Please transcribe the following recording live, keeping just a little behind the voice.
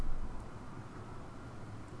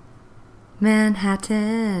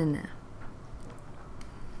Manhattan.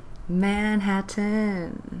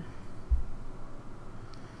 Manhattan.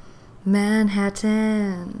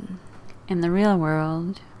 Manhattan. In the real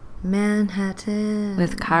world, Manhattan.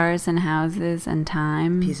 with cars and houses and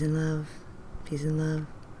time, Peace and love. Peace and love.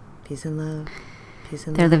 Peace and love. Peace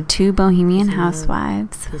and there love. lived two bohemian Peace and love.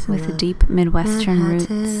 housewives Peace and with love. deep Midwestern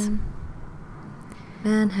roots.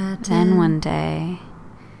 Manhattan. Then one day,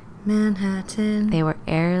 Manhattan. they were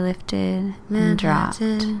airlifted and dropped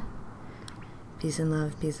Manhattan. Peace and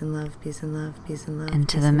love, peace and love, peace and love, peace and love.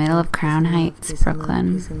 into peace the and middle love, of peace Crown and love, Heights, peace and love,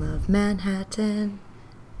 Brooklyn. Peace and love. Manhattan.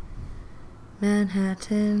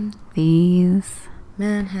 Manhattan. These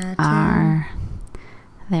Manhattan. are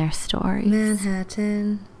their stories.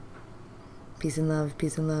 Manhattan. Peace and love,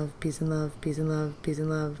 peace and love, peace and love, peace and love, peace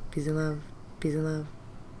and love, peace and love, peace and love.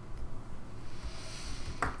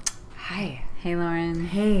 Hi. Hey, Lauren.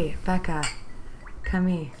 Hey, Becca.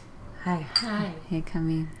 Camille. Hi. Hi. Hey,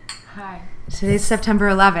 Camille. Hi. Today's September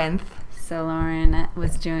 11th. So Lauren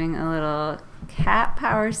was doing a little Cat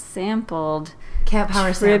Power sampled Cat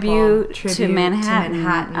Power tribute sample. to Manhattan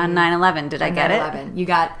on 9/11. Did I get it? 9/11. You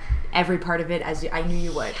got every part of it as I knew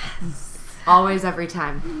you would. Always, every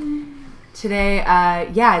time. Today,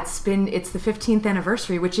 it's the 15th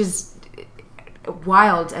anniversary, which is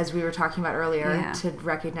wild, as we were talking about earlier, to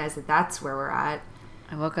recognize that that's where we're at.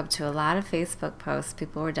 I woke up to a lot of Facebook posts.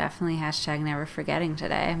 People were definitely hashtag never forgetting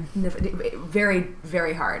today. Very,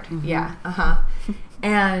 very hard. Mm-hmm. Yeah.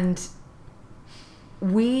 And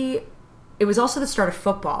it was also the start of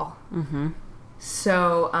football. Mm-hmm.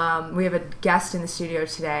 So we have a guest in the studio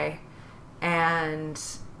today, and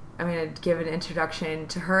I'm going to give an introduction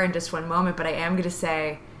to her in just one moment, but I am going to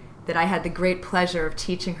say that I had the great pleasure of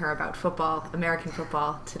teaching her about football, American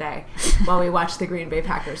football, today while we watched the Green Bay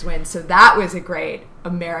Packers win. So that was a great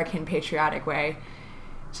American patriotic way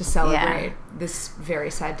to celebrate this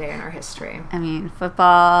very sad day in our history. I mean,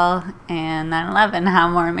 football and 9/11, how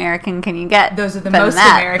more American can you get? Those are the most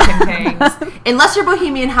American things. Unless you're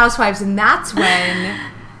Bohemian Housewives, and that's when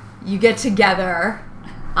you get together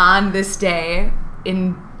on this day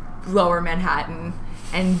in Lower Manhattan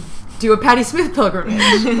and do a Patti Smith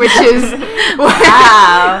pilgrimage, which is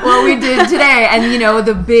what we did today. And,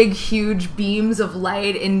 the big, huge beams of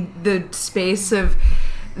light in the space of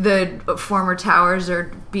the former towers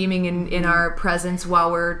are beaming in our presence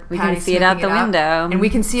while we can see it out the window. And we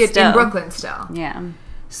can see it in Brooklyn still. Yeah.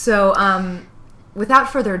 So, without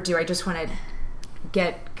further ado, I just want to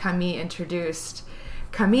get Camille introduced.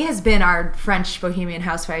 Camille has been our French Bohemian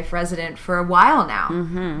Housewife resident for a while now.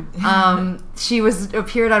 Mm-hmm. She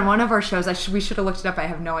appeared on one of our shows. We should have looked it up. I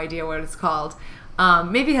have no idea what it's called.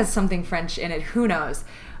 Maybe it has something French in it. Who knows?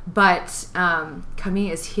 But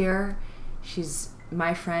Camille is here. She's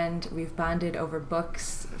my friend. We've bonded over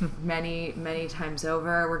books many, many times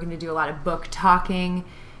over. We're going to do a lot of book talking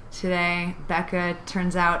today. Becca,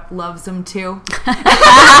 turns out, loves them too.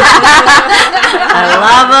 I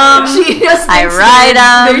love them. I write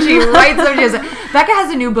them. She writes them. Becca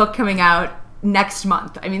has a new book coming out next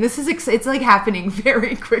month. I mean, it's like happening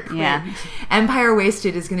very quickly. Yeah. Empire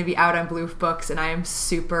Wasted is going to be out on Blue Books, and I am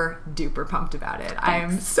super duper pumped about it. I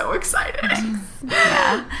am so excited.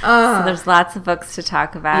 Yeah. So there's lots of books to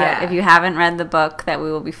talk about. Yeah. If you haven't read the book that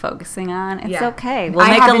we will be focusing on, it's okay. We'll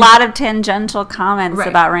I make a lot of tangential comments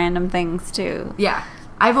about random things too. Yeah.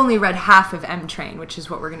 I've only read half of M Train, which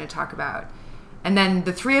is what we're going to talk about. And then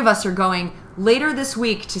the three of us are going later this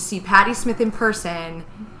week to see Patti Smith in person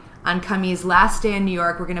on Camille's last day in New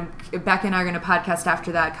York. Becca and I are going to podcast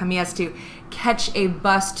after that. Camille has to catch a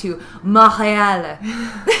bus to Montreal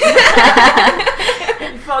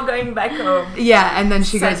Before going back home. Yeah, and then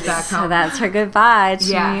she goes back home. So that's her goodbye to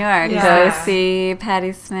New York. Yeah. Go see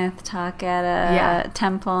Patti Smith talk at a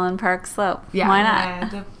temple in Park Slope. Yeah. Why not? Yeah,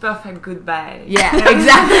 the perfect goodbye. Yeah,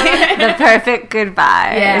 exactly. The Perfect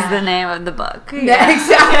Goodbye is the name of the book. Yeah,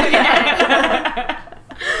 exactly.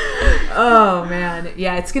 Oh man,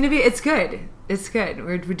 yeah, it's good. It's good.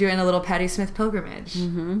 We're doing a little Patti Smith pilgrimage.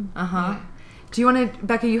 Mm-hmm. Yeah. Do you want to,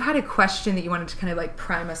 Becca? You had a question that you wanted to kind of like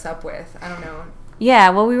prime us up with. I don't know.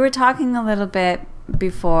 Yeah. Well, we were talking a little bit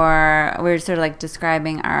before. We were sort of like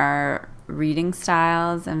describing our reading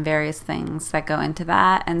styles and various things that go into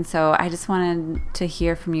that, and so I just wanted to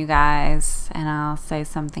hear from you guys, and I'll say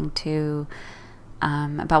something too.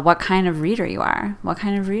 About what kind of reader you are. What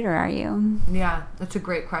kind of reader are you? Yeah, that's a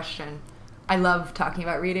great question. I love talking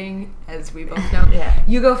about reading, as we both know. Yeah.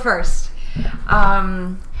 You go first.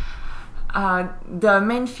 The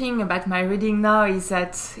main thing about my reading now is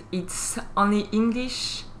that it's only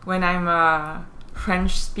English when I'm a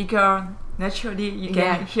French speaker naturally. You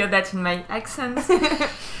Yeah. can hear that in my accent.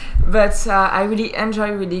 But I really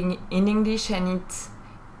enjoy reading in English, and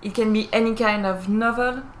it can be any kind of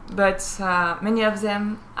novel, but many of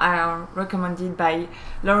them are recommended by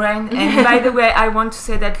Lauren. And by the way, I want to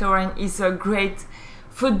say that Lauren is a great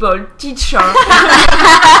football teacher.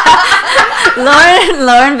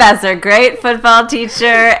 Lauren Besser, great football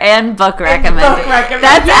teacher and book recommender.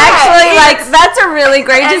 That's Yeah, actually that's a really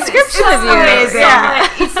great description it's of you. amazing. Yeah.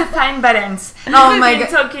 It's a fine balance. Oh We've my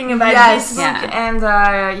been God. talking about Yes. this book, and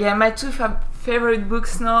my two favorite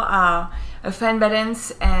books now are A Fine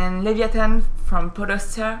Balance and Leviathan from Paul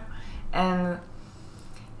Auster. And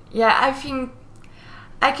yeah, I think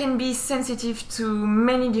I can be sensitive to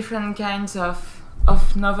many different kinds of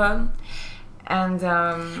novel. And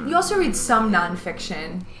You also read some nonfiction.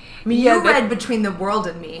 I mean, Yeah, you but- read Between the World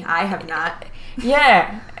and Me. I have not.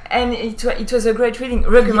 yeah, and it was a great reading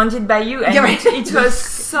recommended by you, and Yeah, right. it was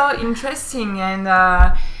so interesting. And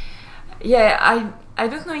I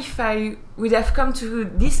don't know if I would have come to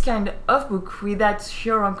this kind of book without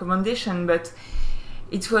your recommendation, but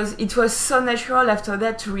it was so natural after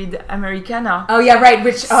that to read Americana. Oh yeah, right.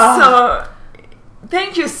 Which So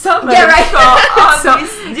thank you so much Yeah, right. for all So-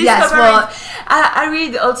 this yes, discovery. well- I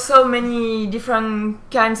read also many different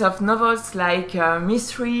kinds of novels, like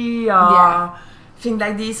mystery or things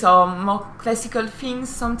like this, or more classical things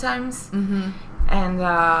sometimes. Mm-hmm. And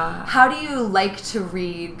How do you like to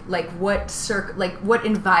read? Like what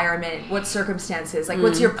environment? What circumstances? Like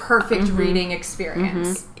what's your perfect reading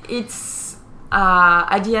experience? it's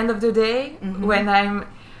at the end of the day when I'm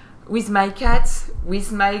with my cat,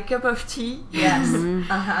 with my cup of tea. Yes.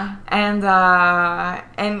 And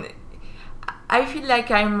I feel like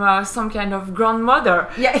I'm some kind of grandmother.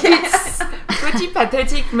 Yeah. It's pretty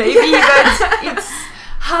pathetic, maybe, but it's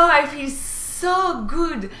how I feel so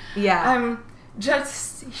good. Yeah. I'm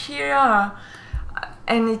just here,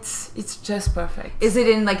 and it's just perfect. Is it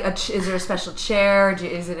in like is there a special chair?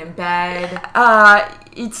 Is it in bed?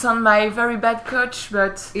 It's on my very bad couch,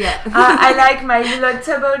 but Yeah. I like my little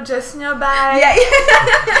table just nearby. Yeah.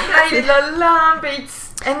 My little lamp.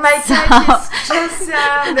 And my cat is just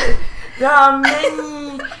there are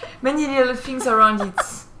many little things around it.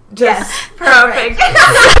 Just perfect.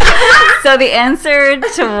 So the answer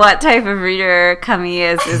to what type of reader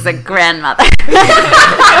Camille is a grandmother.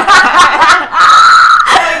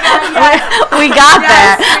 We got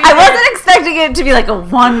there. I wasn't expecting it to be like a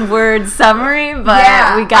one-word summary, but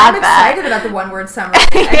we got I'm that. excited about the one-word summary. I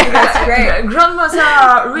think that's great.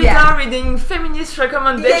 Grandmother reader Yeah. reading feminist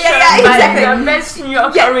recommendation exactly. by the best New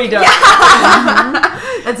Yorker reader.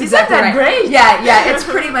 That's Isn't exactly that right. great? Yeah. It's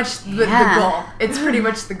pretty much the Yeah. goal. It's pretty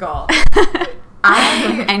much the goal.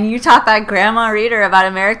 And you taught that grandma reader about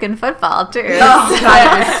American football too. Oh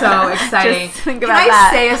God, it was so exciting. Just think Can about I that.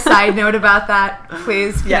 say a side note about that,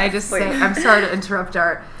 please? Can I Yes, just please. say, I'm sorry to interrupt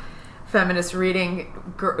our feminist reading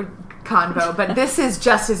convo, but this is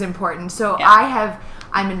just as important. So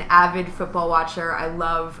I'm an avid football watcher. I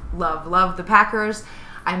love the Packers.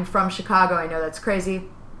 I'm from Chicago. I know that's crazy.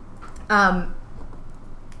 I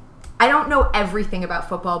don't know everything about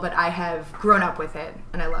football, but I have grown up with it,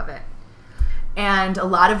 and I love it. And a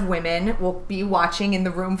lot of women will be watching in the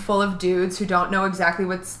room full of dudes who don't know exactly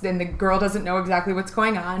and the girl doesn't know exactly what's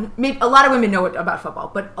going on. Maybe a lot of women know about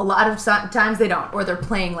football, but a lot of times they don't, or they're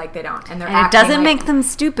playing like they don't, and they're And it acting doesn't like make them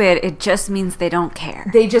stupid. It just means they don't care.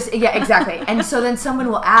 they just exactly. And so then someone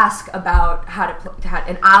will ask about how to play,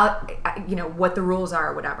 and I'll what the rules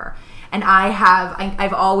are or whatever. And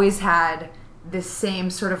I've always had this same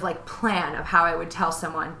sort of like plan of how I would tell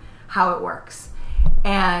someone how it works,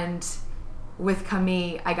 and with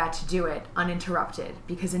Camille, I got to do it uninterrupted,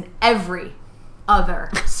 because in every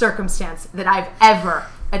other circumstance that I've ever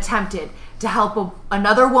attempted to help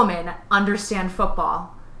another woman understand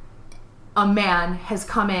football, a man has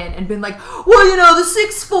come in and been like, well, the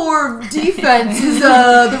 6'4" defense is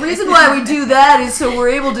the reason why we do that is so we're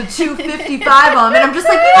able to 255 on them. And I'm just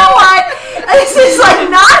like, you know what? This is like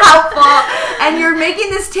not helpful, and you're making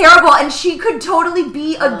this terrible. And she could totally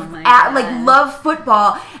be like love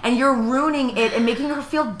football, and you're ruining it and making her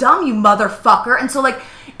feel dumb, you motherfucker. And so like,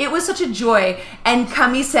 it was such a joy, and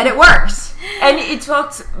Camille said it works. And it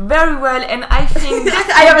worked very well, and I think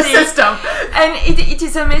I have a system. And it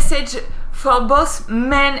is a message for both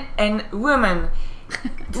men and women.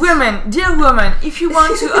 Women, dear women, if you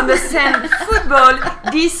want to understand football,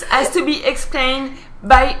 this has to be explained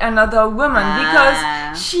by another woman, because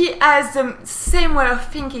she has the same way of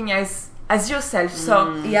thinking as yourself.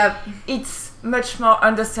 So Yep. it's much more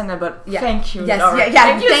understandable. Yeah. Thank you, Yes, Laura.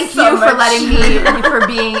 Thank you so for much. letting me, for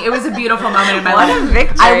being. It was a beautiful moment in my What life. a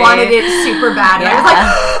victory. I wanted it super bad. And I was like,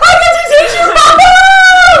 Yeah. I get to teach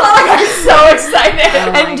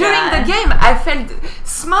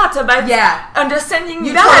about understanding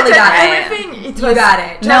you totally got everything. It was, you got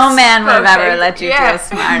it. No man would have ever let you feel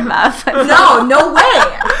smart enough. No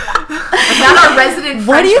way. Not our resident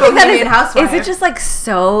French Bohemian housewife. Is it just like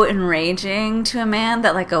so enraging to a man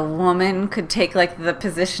that like a woman could take like the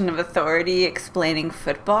position of authority explaining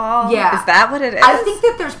football? Yeah. Is that what it is? I think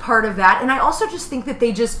that there's part of that, and I also just think that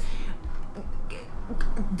they just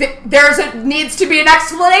needs to be an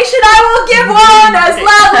explanation. I will give one as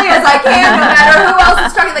loudly as I can, no matter who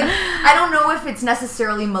else is talking. Like, I don't know if it's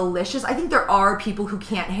necessarily malicious. I think there are people who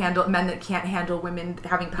men that can't handle women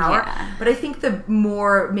having power. Yeah. But I think the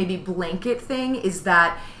more maybe blanket thing is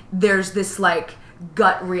that there's this like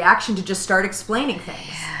gut reaction to just start explaining things.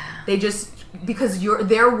 Yeah. They just, because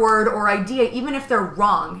their word or idea, even if they're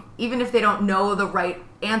wrong, even if they don't know the right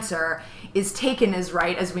answer, is taken as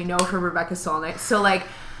right, as we know from Rebecca Solnit. So, like,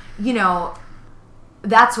 you know,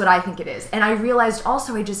 that's what I think it is. And I realized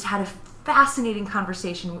also I just had a fascinating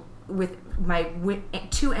conversation with my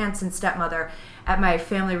 2 aunts and stepmother at my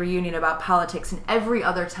family reunion about politics. And every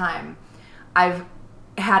other time I've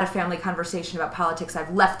had a family conversation about politics,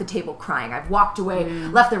 I've left the table crying. I've walked away,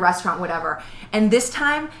 left the restaurant, whatever. And this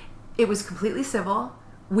time, it was completely civil.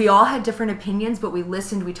 We all had different opinions, but we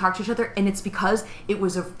listened, we talked to each other, and it's because it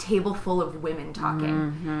was a table full of women talking.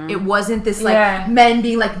 Mm-hmm. It wasn't this, like, men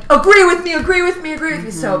being like, agree with me.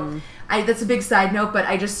 So, that's a big side note, but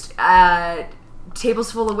I just,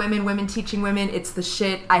 tables full of women teaching women, it's the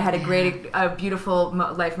shit. I had a beautiful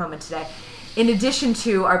life moment today. In addition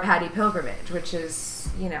to our Patty pilgrimage, which is,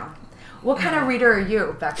 you know... What kind of reader are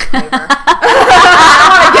you, Becca Claver? I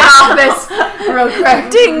want to get off this real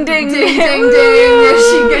quick. Ding, ding, ding, ding,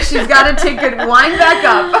 ding. She's got to take it, wind back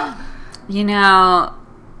up. You know,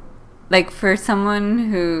 like, for someone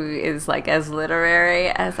who is, like, as literary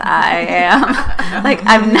as I am, like,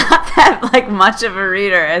 I'm not that, like, much of a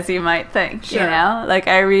reader as you might think, you know? Like,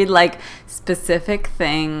 I read, like, specific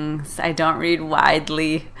things. I don't read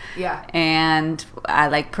widely. Yeah. And I,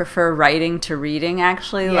 like, prefer writing to reading,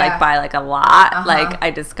 actually, like, by, like, a lot. Uh-huh. Like,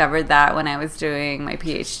 I discovered that when I was doing my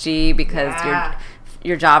PhD, because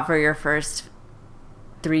your job for your first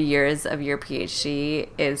 3 years of your PhD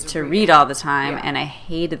is to read all the time, and I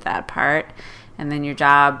hated that part. And then your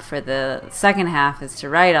job for the second half is to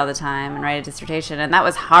write all the time and write a dissertation, and that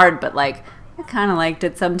was hard, but, like, I kind of liked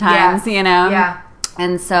it sometimes, you know? Yeah.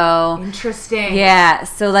 And so... Interesting. Yeah.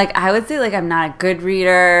 So, like, I would say, like, I'm not a good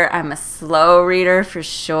reader. I'm a slow reader for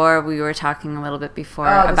sure. We were talking a little bit before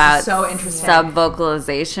about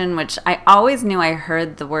sub-vocalization, which I always knew I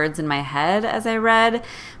heard the words in my head as I read,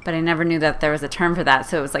 but I never knew that there was a term for that.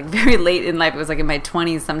 So it was, like, very late in life. It was, like, in my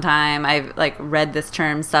 20s sometime. I, like, read this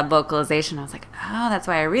term, sub-vocalization. I was like, oh, that's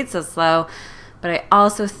why I read so slow. But I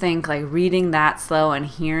also think, like, reading that slow and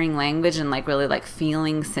hearing language and, like, really, like,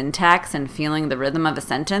 feeling syntax and feeling the rhythm of a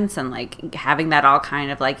sentence and, like, having that all kind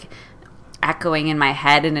of, like, echoing in my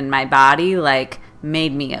head and in my body, like,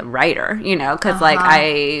 made me a writer, you know? Because, like,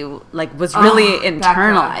 I, like, was really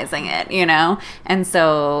internalizing it, you know? And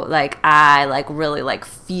so, like, I, like, really, like,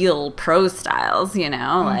 feel prose styles, you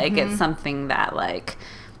know? Like, it's something that, like...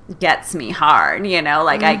 gets me hard, you know,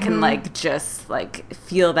 like I can like just like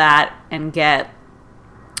feel that and get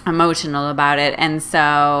emotional about it. And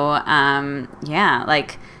so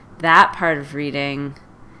like that part of reading,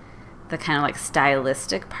 the kind of like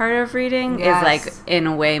stylistic part of reading is like in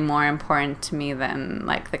a way more important to me than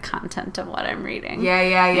like the content of what I'm reading.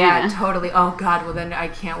 Yeah, totally. Oh God, well then I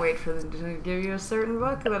can't wait for them to give you a certain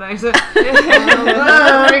book that I said because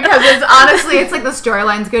it's honestly, it's like the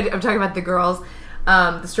storyline's good. I'm talking about The Girls.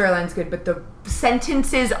 The storyline's good, but the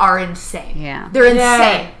sentences are insane. Yeah. They're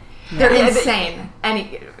insane. Yeah. They're insane.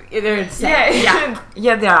 They're insane.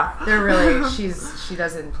 Yeah, they are. They're really, she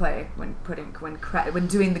doesn't play when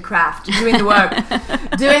doing the craft, doing the work.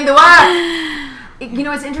 Doing the work! You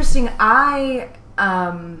know, it's interesting, I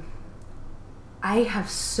have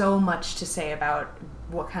so much to say about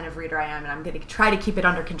what kind of reader I am, and I'm going to try to keep it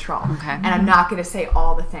under control. Okay. And I'm not going to say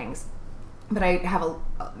all the things. But I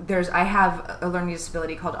have a learning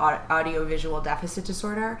disability called audiovisual deficit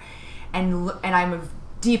disorder, and I'm a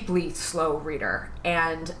deeply slow reader,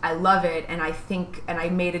 and I love it. And I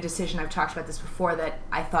made a decision. I've talked about this before, that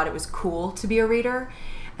I thought it was cool to be a reader,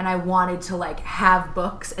 and I wanted to like have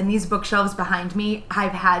books. And these bookshelves behind me,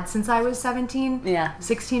 I've had since I was 17,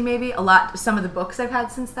 16 maybe. Some of the books I've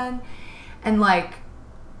had since then, and like.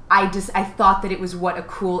 I thought that it was what a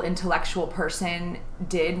cool intellectual person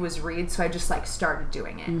did, was read, so I just like started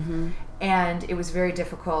doing it. And it was very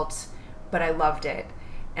difficult, but I loved it.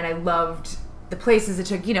 And I loved the places it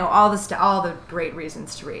took, you know, all the great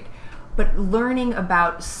reasons to read. But learning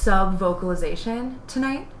about sub-vocalization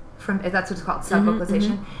tonight, that's what it's called,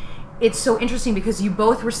 sub-vocalization, it's so interesting because you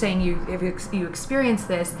both were saying you experience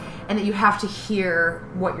this and that you have to hear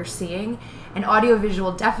what you're seeing. And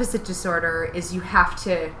audiovisual deficit disorder is you have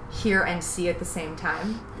to hear and see at the same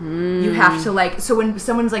time. You have to like, so when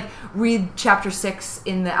someone's like, read chapter 6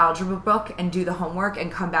 in the algebra book and do the homework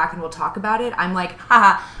and come back and we'll talk about it, I'm like,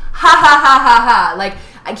 ha ha ha ha ha ha ha. Like,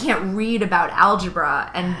 I can't read about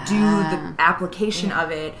algebra and do the application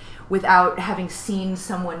of it without having seen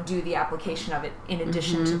someone do the application of it in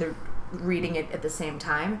addition to the reading it at the same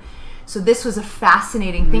time. So this was a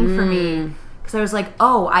fascinating thing for me. Because I was like,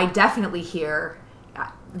 oh, I definitely hear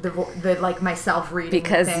the like myself reading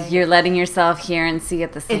because you're letting yourself hear and see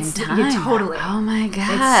at the same time. You're totally. Oh my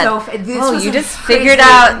god! It's so. You just figured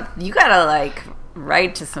out. You gotta like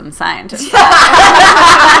write to some scientists. But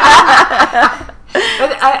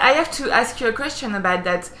I have to ask you a question about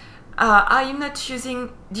that. Are you not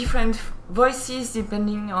using different voices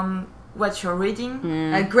depending on what you're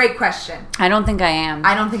reading? A great question. I don't think I am.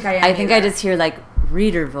 I don't think I am. I think either. I just hear like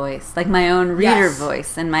reader voice, like my own reader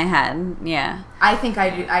voice in my head. Yeah, I think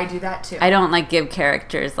I do that too. I don't like give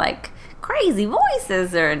characters like crazy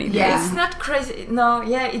voices or anything. Yeah. It's not crazy. No,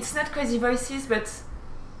 yeah, it's not crazy voices, but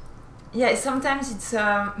yeah, sometimes it's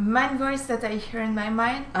a man voice that I hear in my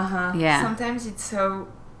mind. Yeah. Sometimes it's a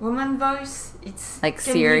woman voice. It's like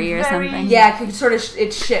Siri or something. Yeah, it sort of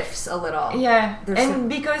it shifts a little. Yeah, and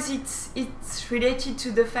because it's related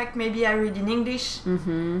to the fact maybe I read in English.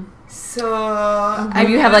 So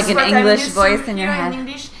you have like an English voice in your head. In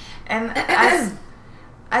English, and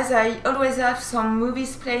as I always have some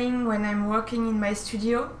movies playing when I'm working in my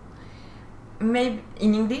studio, maybe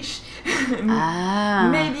in English,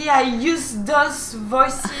 maybe I use those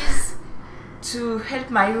voices to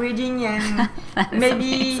help my reading and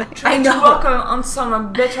maybe try to work on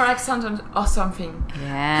some better accent or something.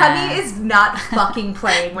 Yeah. Camille is not fucking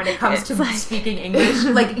playing when it comes to speaking English.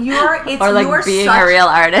 Like it's or like you're being a real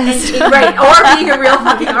artist, right? Or being a real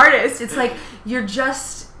fucking artist. It's like you're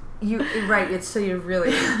just right. It's so you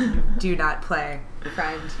really do not play,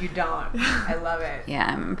 friend. You don't. I love it. Yeah,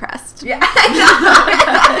 I'm impressed. Yeah, I know.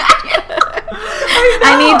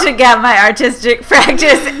 I need to get my artistic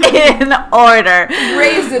practice in order.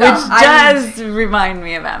 Raise it which up. Which does remind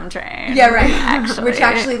me of M-Train. Yeah, right. Actually. Which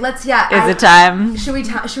actually, let's, Is it time? Should we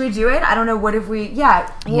do it? I don't know, what if we,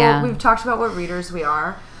 we've talked about what readers we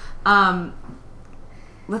are.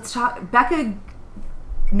 Let's talk, Becca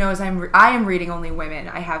knows I am reading only women.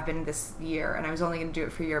 I have been this year, and I was only going to do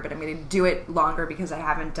it for a year, but I'm going to do it longer because I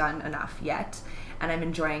haven't done enough yet, and I'm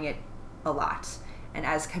enjoying it a lot. And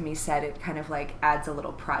as Camille said, it kind of like adds a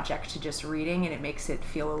little project to just reading, and it makes it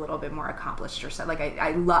feel a little bit more accomplished or so. Like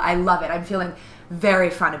I love it. I'm feeling very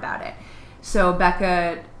fun about it. So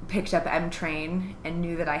Becca picked up M-Train and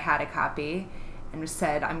knew that I had a copy and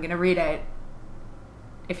said, I'm going to read it.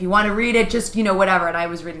 If you want to read it, just, whatever. And I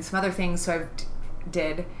was reading some other things, so I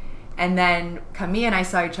did. And then Camille and I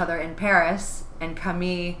saw each other in Paris, and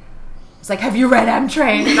Camille was like, have you read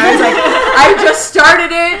M-Train? And I was like, I just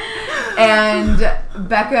started it. And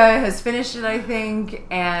Becca has finished it, I think.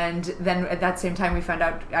 And then at that same time, I found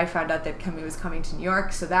out that Camille was coming to New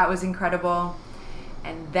York, so that was incredible.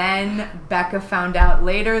 And then Becca found out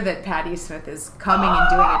later that Patti Smith is coming and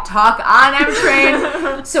doing a talk on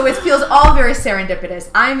M-Train. So it feels all very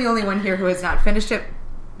serendipitous. I'm the only one here who has not finished it.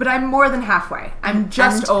 But I'm more than halfway. I'm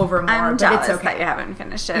just over more, I'm but jealous it's okay. that you haven't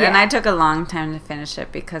finished it. Yeah. And I took a long time to finish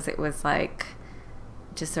it because it was like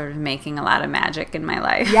just sort of making a lot of magic in my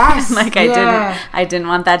life. Yes. I didn't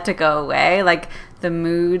want that to go away. Like the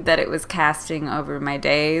mood that it was casting over my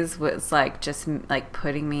days was like just like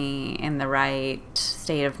putting me in the right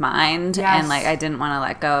state of mind. Yes. And like I didn't want to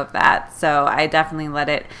let go of that. So I definitely let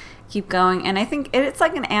it keep going. And I think it's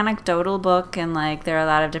like an anecdotal book, and like there are a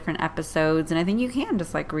lot of different episodes, and I think you can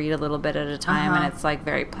just like read a little bit at a time, and it's like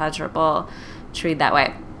very pleasurable to read that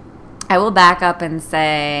way. I will back up and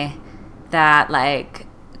say that like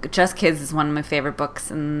Just Kids is one of my favorite books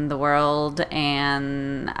in the world,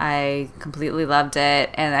 and I completely loved it.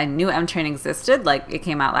 And I knew M-Train existed, like it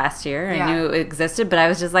came out last year. I knew it existed, but I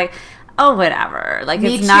was just like, oh, whatever. Like,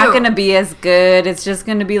 it's not going to be as good. It's just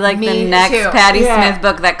going to be like the next Patti Smith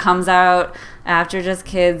book that comes out after Just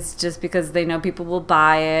Kids, just because they know people will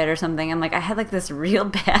buy it or something. And like, I had like this real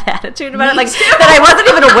bad attitude about it, like that I wasn't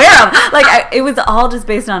even aware of. Like, it was all just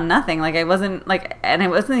based on nothing. Like, I wasn't like, and I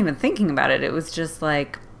wasn't even thinking about it. It was just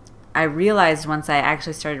like, I realized once I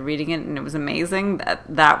actually started reading it, and it was amazing,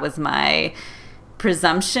 that was my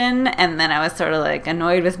presumption. And then I was sort of like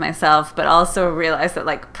annoyed with myself, but also realized that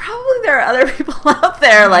like probably there are other people out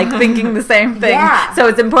there like thinking the same thing. So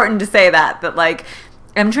it's important to say that like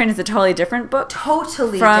M-Train is a totally different book,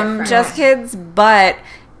 totally from different. Just Kids, but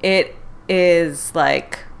it is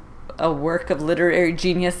like a work of literary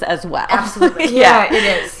genius as well. Absolutely. Yeah, it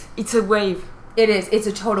is. It's a wave. It is. It's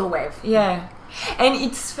a total wave. Yeah. And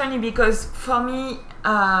it's funny because for me,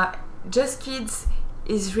 Just Kids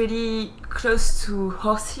is really close to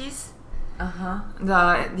Horses,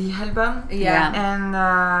 the album.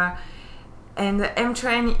 Yeah. And the M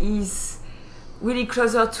Train is really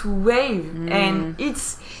closer to Wave, and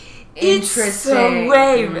it's Interesting. a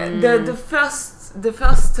wave. The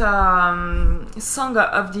first song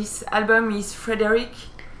of this album is Frederick,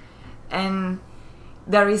 and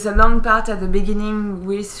there is a long part at the beginning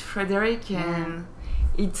with Frederick, and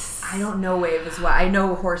it's... I don't know Wave as well. I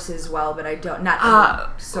know Horses well, but I don't...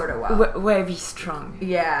 Not sort of well. Wave is strong.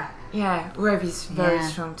 Yeah. Yeah, Wave is very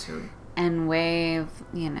strong too. And Wave,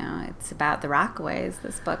 it's about the Rockaways,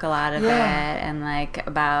 this book, a lot of it, and like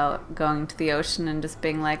about going to the ocean and just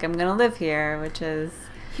being like, I'm gonna live here, which is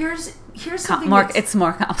Here's something it's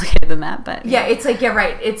more complicated than that, but yeah, it's like, yeah,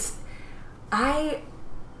 right.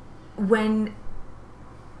 When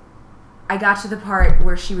I got to the part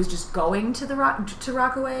where she was just going to to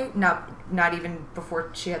Rockaway, not even before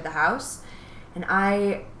she had the house, and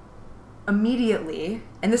I immediately,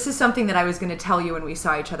 and this is something that I was going to tell you when we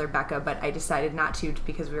saw each other, Becca, but I decided not to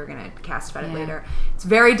because we were going to cast about it later. It's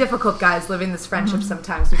very difficult, guys, living this friendship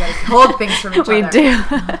sometimes. We got to hold things from each other. We do.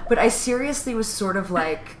 But I seriously was sort of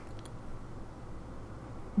like,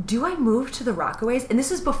 do I move to the Rockaways? And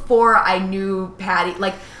this is before I knew Patty.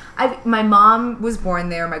 Like, my mom was born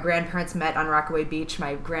there. My grandparents met on Rockaway Beach.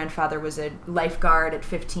 My grandfather was a lifeguard at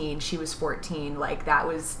 15. She was 14. Like, that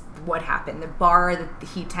was what happened. The bar that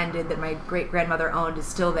he tended that my great-grandmother owned is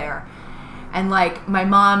still there. And, like, my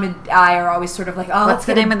mom and I are always sort of like, oh, what's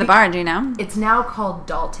the name of the bar? Do you know? It's now called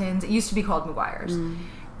Dalton's. It used to be called McGuire's.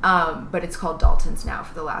 But it's called Dalton's now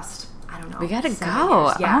for the last... I don't know. We gotta go.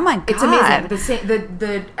 Years. Yeah. Oh my god. It's amazing. The same,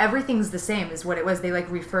 the everything's the same as what it was. They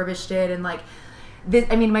like refurbished it and like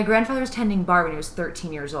my grandfather was tending bar when he was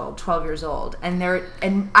 13 years old, 12 years old. And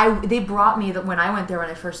they brought me when I went there when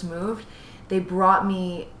I first moved, they brought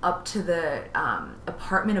me up to the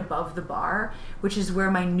apartment above the bar, which is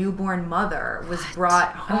where my newborn mother was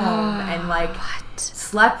brought home and like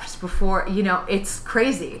slept before. It's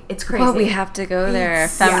crazy. It's crazy. Well, we have to go there.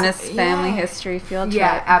 Feminist family history field trip.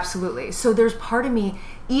 Yeah, absolutely. So there's part of me,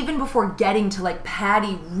 even before getting to like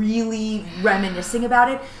Patty really reminiscing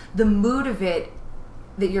about it, the mood of it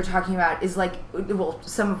that you're talking about is like, well,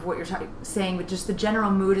 some of what you're saying, but just the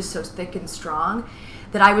general mood is so thick and strong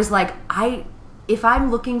that I was like, if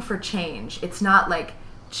I'm looking for change, it's not like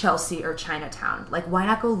Chelsea or Chinatown. Like, why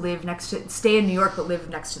not go stay in New York but live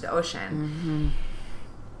next to the ocean?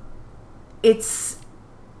 It's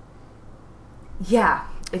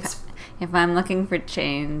if I'm looking for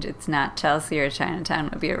change, it's not Chelsea or Chinatown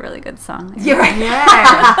would be a really good song. Yeah, right.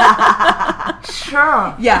 Yeah.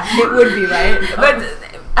 Sure. Yeah, it would be, right? But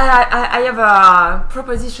I have a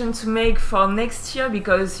proposition to make for next year,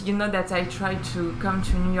 because you know that I try to come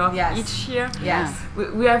to New York each year. Yes.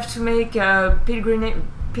 We have to make a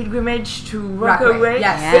pilgrimage to Rockaway.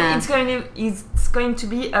 Yes. But it's going to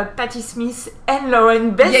be a Patti Smith and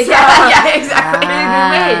Lauren Besser. Yeah, exactly.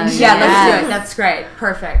 Pilgrimage. Yeah, let's do it. That's great.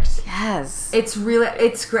 Perfect. Yes. It's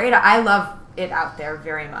great. I love it out there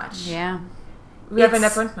very much. Yeah. We have an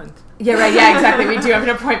appointment. Yeah, right. Yeah, exactly. We do have an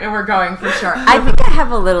appointment. We're going for sure. I think I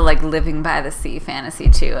have a little like living by the sea fantasy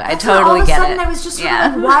too. I totally get it. All of a sudden, I was just sort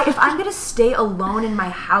of like, why? If I'm gonna stay alone in my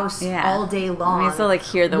house all day long, I still like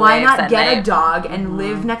hear the why waves not at get night. a dog and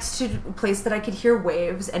live next to a place that I could hear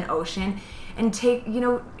waves and ocean, and take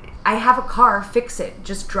I have a car, fix it,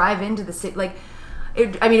 just drive into the city. Like,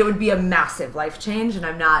 it would be a massive life change, and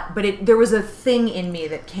I'm not. But there was a thing in me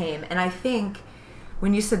that came, and I think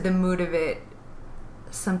when you said the mood of it,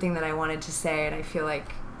 something that I wanted to say, and I feel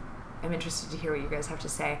like I'm interested to hear what you guys have to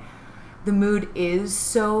say. The mood is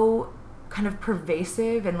so kind of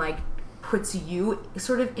pervasive and like puts you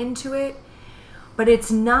sort of into it, but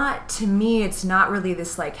it's not, to me, it's not really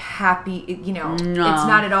this like happy, No. It's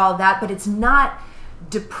not at all that, but it's not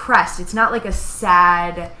depressed. It's not like a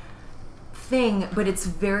sad thing, but it's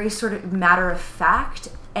very sort of matter of fact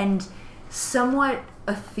and somewhat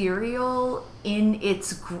ethereal in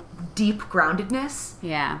its deep groundedness.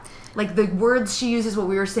 Yeah. Like the words she uses, what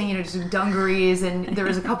we were saying, just dungarees, and there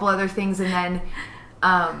was a couple other things, and then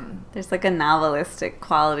there's like a novelistic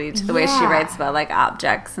quality to the way she writes about like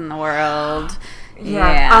objects in the world.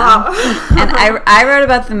 Yeah. And I wrote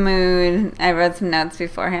about the mood. I wrote some notes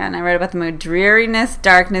beforehand. I wrote about the mood: dreariness,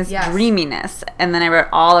 darkness, dreaminess, and then I wrote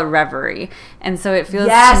all a reverie. And so it feels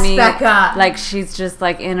to me like she's just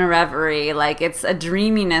like in a reverie. Like it's a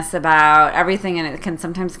dreaminess about everything, and it can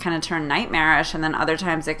sometimes kind of turn nightmarish, and then other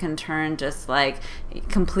times it can turn just like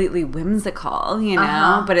completely whimsical, you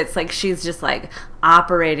know. But it's like she's just like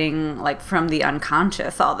operating like from the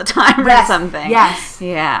unconscious all the time or something.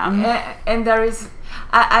 And there is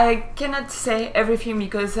I cannot say everything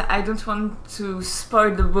because I don't want to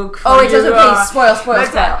spoil the book for it doesn't. Please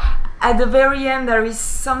spoil. At the very end there is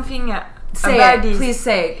something please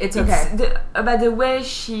say it. It's okay. About the way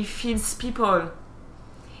she feels people.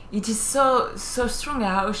 It is so strong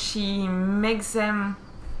how she makes them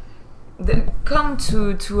come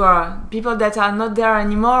to her, people that are not there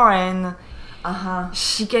anymore, and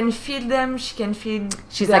she can feel them. She can feel.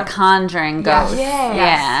 She's like conjuring ghosts.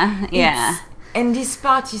 Yeah. And this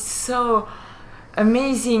part is so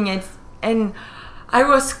amazing. And I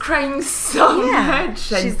was crying so much.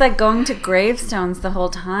 She's like going to gravestones the whole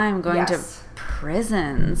time, going to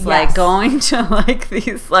prisons, like going to like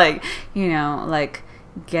these like, you know, like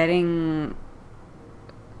getting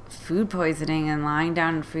food poisoning and lying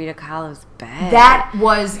down in Frida Kahlo's bed. That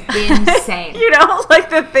was insane. You know, like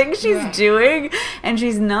the thing she's doing, and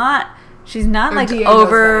she's not like Diego's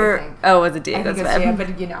over. Bed, was it Diego's bed? Yeah,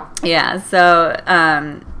 but you know. Yeah. So,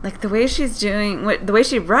 like the way she's doing, the way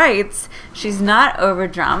she writes, she's not over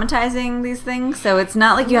dramatizing these things. So it's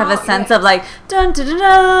not like you have a sense of like dun dun dun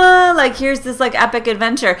dun, like here's this like epic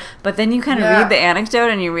adventure. But then you kind of read the anecdote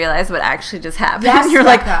and you realize what actually just happened. Yes, you're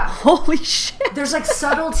like, holy shit. There's like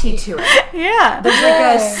subtlety to it. There's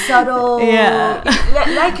like a subtle,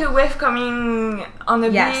 like a wave coming on the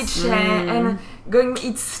beach and going.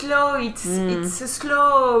 It's slow. It's a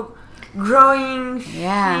slow growing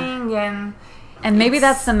thing, and maybe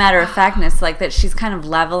that's the matter of factness, like that she's kind of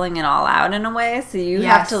leveling it all out in a way. So you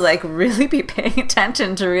have to like really be paying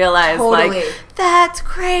attention to realize like that's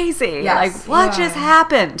crazy. Like what just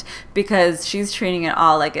happened? Because she's treating it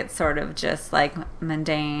all like it's sort of just like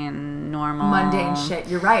mundane shit.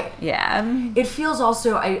 You're right. Yeah. It feels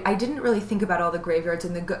also. I didn't really think about all the graveyards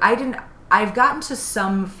and I've gotten to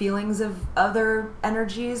some feelings of other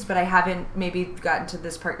energies, but I haven't maybe gotten to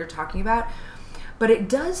this part you're talking about. But it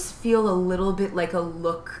does feel a little bit like a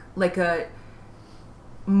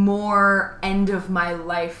more end of my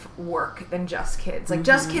life work than Just Kids. Like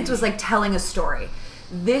Just Kids was like telling a story.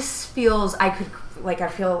 This feels, I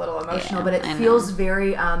feel a little emotional, but it feels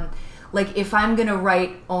very like if I'm gonna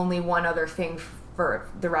write only one other thing for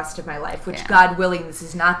the rest of my life, which God willing, this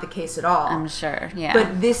is not the case at all. I'm sure,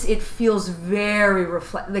 But it feels very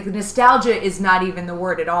like nostalgia is not even the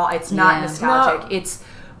word at all. It's not nostalgic. No.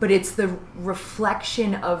 But it's the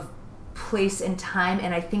reflection of place and time,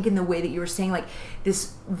 and I think in the way that you were saying, like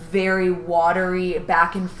this very watery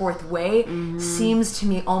back and forth way seems to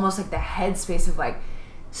me almost like the headspace of like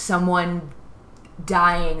someone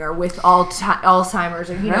dying or with Alzheimer's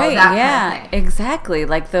or you know that kind of thing. Exactly,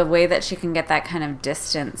 like the way that she can get that kind of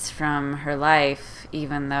distance from her life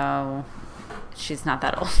even though she's not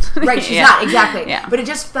that old. Right, she's not, exactly. But it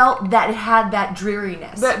just felt that it had that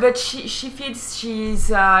dreariness. But she feels she's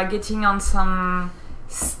getting on some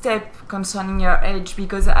step concerning her age,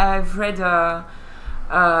 because I've read a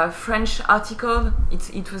French article.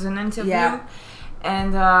 It was an interview,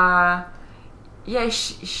 and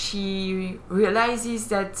she realizes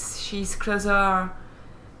that she's closer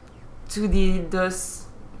to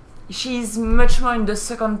she's much more in the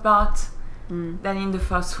second part than in the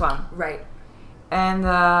first one. Right. And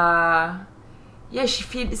she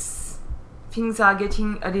feels things are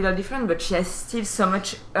getting a little different, but she has still so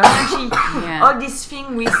much energy. All this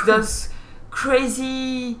thing with those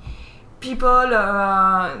crazy people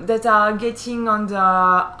that are getting on the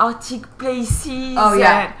Arctic places.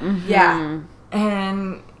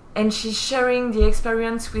 And she's sharing the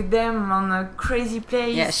experience with them on a crazy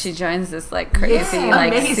place. Yeah, she joins this like crazy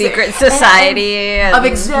secret society of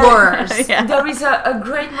explorers. There is a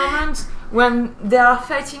great moment when they are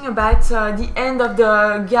fighting about the end of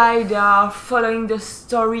the guy. They are following the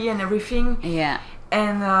story and everything.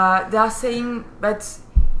 And they are saying, but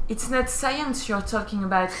it's not science you're talking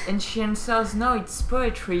about. And she answers, no, it's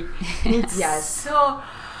poetry. And it's so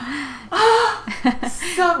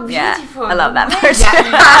beautiful. I love that part.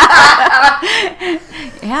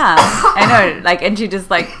 I know. Like, and she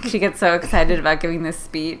just she gets so excited about giving this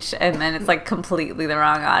speech, and then it's like completely the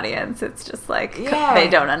wrong audience. It's just like they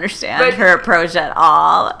don't understand her approach at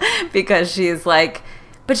all, because she's like,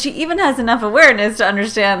 but she even has enough awareness to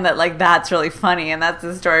understand that like that's really funny and that's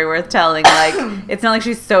a story worth telling. Like it's not like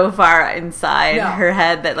she's so far inside her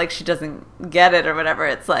head that like she doesn't get it or whatever.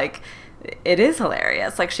 It's like it is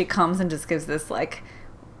hilarious. Like she comes and just gives this like,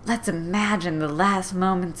 let's imagine the last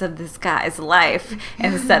moments of this guy's life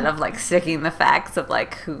instead of like sticking the facts of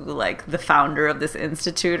like who like the founder of this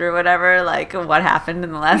institute or whatever, like what happened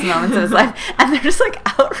in the last moments of his life. And they're just like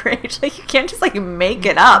outraged. Like you can't just like make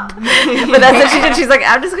it up. But that's what she did. She's like,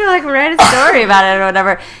 I'm just gonna like write a story about it or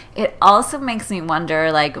whatever. It also makes me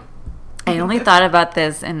wonder, like, I only thought about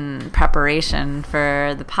this in preparation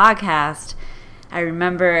for the podcast. I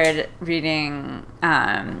remembered reading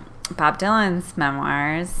Bob Dylan's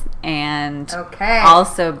memoirs and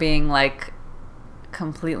also being like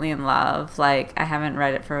completely in love. Like I haven't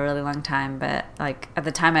read it for a really long time, but like at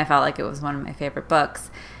the time I felt like it was one of my favorite books.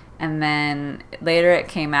 And then later it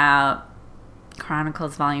came out,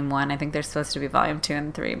 Chronicles Volume 1. I think there's supposed to be Volume 2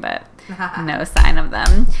 and 3, but no sign of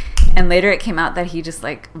them. And later it came out that he just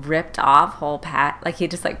like ripped off like he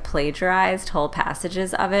just like plagiarized whole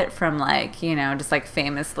passages of it from like, you know, just like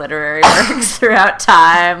famous literary works throughout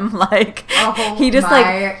time. Like he just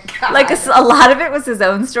like a lot of it was his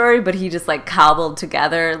own story, but he just like cobbled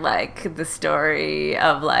together like the story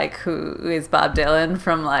of like who is Bob Dylan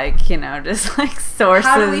from like, you know, just like sources.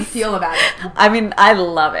 How do we feel about it? I mean, I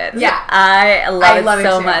love it. Yeah. I love it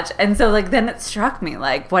so too. much. And so like then it struck me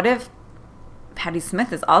like, what if Patti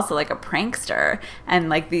Smith is also like a prankster and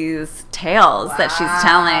like these tales that she's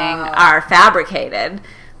telling are fabricated?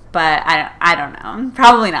 But I don't know.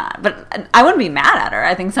 Probably not. But I wouldn't be mad at her.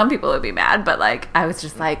 I think some people would be mad. But like I was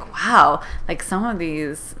just like, wow. Like some of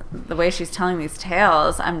these, the way she's telling these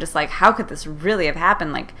tales, I'm just like, how could this really have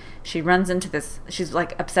happened? Like she runs into this, she's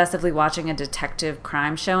like obsessively watching a detective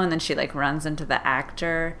crime show, and then she like runs into the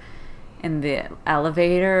actor in the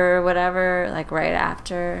elevator or whatever, like right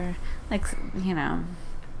after. Like, you know,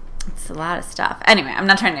 it's a lot of stuff. Anyway, I'm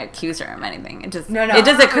not trying to accuse her of anything. It just it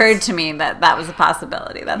just occurred to me that was a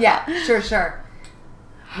possibility. That's all. Sure.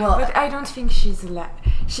 Well, but I don't think she's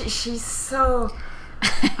she's so.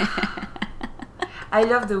 I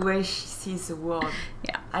love the way she sees the world.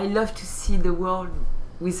 Yeah, I love to see the world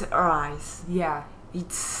with her eyes. Yeah,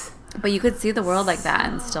 it's. But you could see the world like that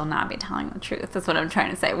and still not be telling the truth. That's what I'm trying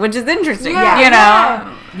to say, which is interesting. Yeah, you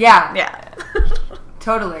know. Yeah.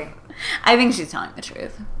 Totally. I think she's telling the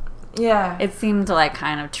truth. Yeah. It seemed like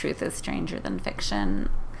kind of truth is stranger than fiction.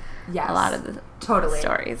 Yes. A lot of the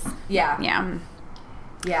stories. Yeah.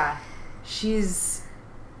 Yeah.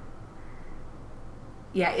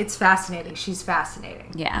 It's fascinating. She's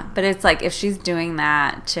fascinating. Yeah. But it's like if she's doing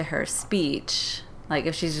that to her speech, like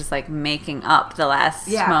if she's just like making up the last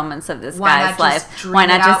moments of this guy's life, why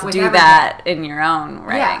not just do that in your own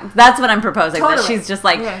writing? Yeah. That's what I'm proposing. Totally. That she's just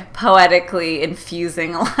like poetically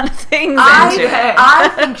infusing a lot of things into it. I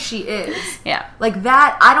think she is. Yeah. Like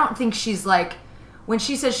that, I don't think she's like, when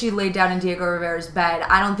she says she laid down in Diego Rivera's bed,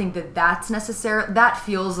 I don't think that's necessary. That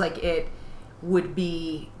feels like it would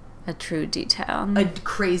be a true detail. A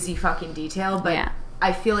crazy fucking detail, but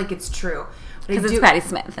I feel like it's true. Because it's Patti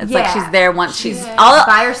Smith. It's like she's there once she's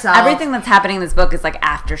by herself. Everything that's happening in this book is like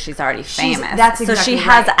after she's already famous. That's exactly so she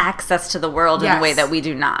has access to the world in a way that we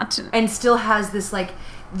do not. And still has this like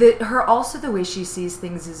the way she sees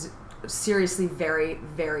things is seriously very,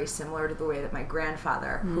 very similar to the way that my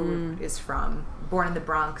grandfather, who is born in the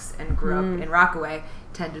Bronx and grew up in Rockaway,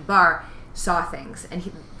 tended bar, saw things. And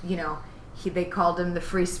they called him the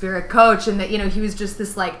free spirit coach, and that he was just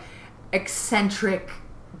this like eccentric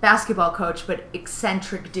basketball coach, but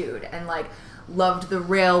eccentric dude, and like loved the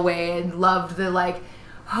railway and loved the like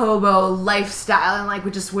hobo lifestyle, and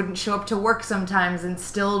like just wouldn't show up to work sometimes, and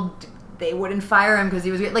still they wouldn't fire him because he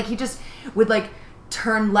was like, he just would like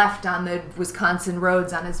turn left on the Wisconsin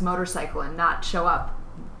roads on his motorcycle and not show up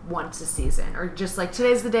once a season, or just like,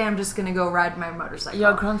 today's the day I'm just gonna go ride my motorcycle.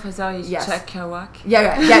 Your grandfather is Jack Kerouac?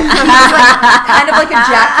 Yeah. He's like, kind of like a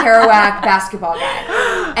Jack Kerouac basketball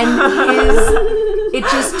guy. And it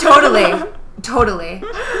just totally,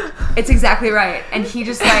 it's exactly right. And he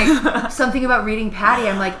just like, something about reading Patti,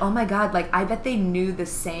 I'm like, oh my God, like I bet they knew the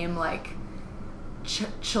same like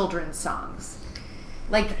children's songs.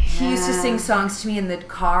 Like he used to sing songs to me in the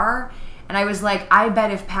car, and I was like, I bet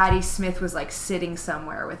if Patti Smith was like sitting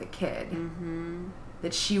somewhere with a kid,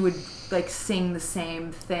 that she would like sing the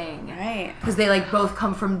same thing. Right. Because they like both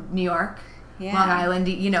come from New York, Long Island,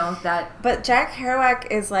 that. But Jack Kerouac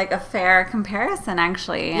is like a fair comparison,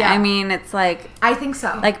 actually. Yeah. I mean, it's like. I think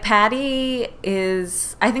so. Like Patti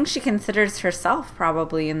is, I think she considers herself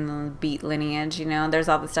probably in the Beat lineage, There's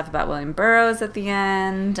all the stuff about William Burroughs at the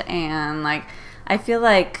end, and like, I feel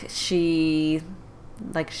like she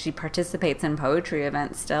like she participates in poetry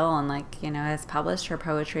events still, and like, you know, has published her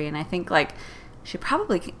poetry, and I think like she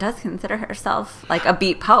probably does consider herself like a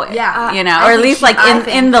beat poet, Yeah, you know, or at least like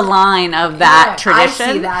in the line of that tradition.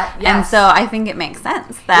 I see that, yes. And so I think it makes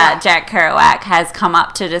sense that Jack Kerouac has come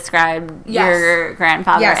up to describe your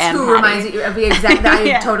grandfather and who Patty. reminds you of the exact.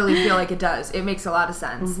 I totally feel like it does. It makes a lot of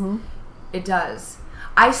sense. It does.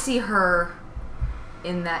 I see her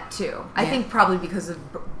in that too. I think probably because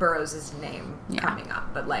of Burroughs' name coming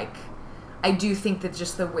up, but like I do think that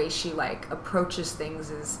just the way she like approaches things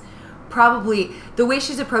is probably the way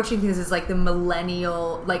she's approaching things is like the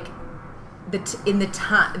millennial, like in the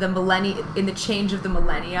change of the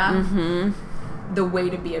millennia, the way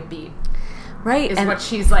to be a beat, right? Is what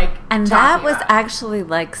she's like, and that was actually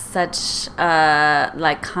like such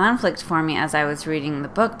like conflict for me as I was reading the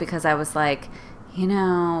book, because I was like, you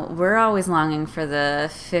know, we're always longing for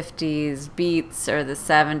the 50s beats or the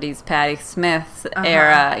 70s Patti Smith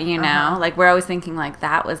era, you know, like we're always thinking like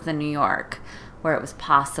that was the New York where it was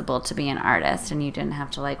possible to be an artist and you didn't have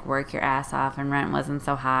to like work your ass off and rent wasn't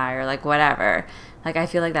so high or like whatever. Like I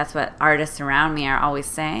feel like that's what artists around me are always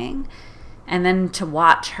saying. And then to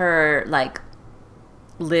watch her like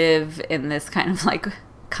live in this kind of like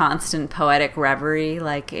constant poetic reverie,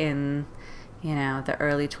 like in, you know, the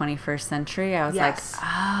early 21st century, I was like,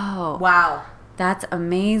 oh, wow, that's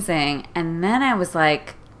amazing. And then I was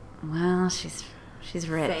like, well, she's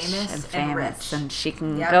rich and famous and she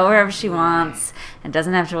can go wherever she wants and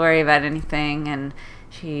doesn't have to worry about anything, and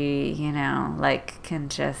she, you know, like can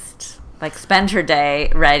just like spend her day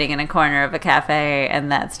writing in a corner of a cafe, and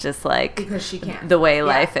that's just like because she can the way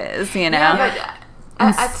life is, you know. Yeah,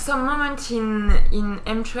 but at some moment in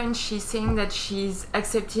M Train, she's saying that she's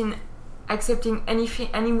accepting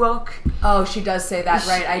any work. Oh, she does say that,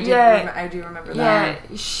 right? I do remember that.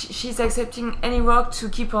 Yeah, she's accepting any work to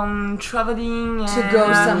keep on traveling. To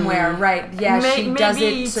go somewhere, right. Yeah, she does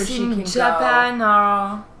it so she can Japan go.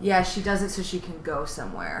 Or... Yeah, she does it so she can go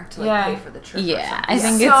somewhere to like pay for the trip. Yeah, I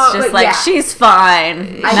think it's just like she's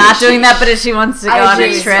fine. Not doing that, but if she wants to go on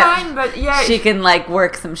a trip, fine, but she can like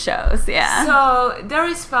work some shows, So there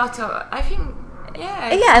is part of, I think...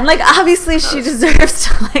 Yeah, and like obviously she deserves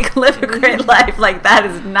to like live a great life. Like that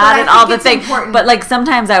is not at all the thing. Important. But like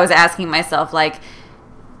sometimes I was asking myself like,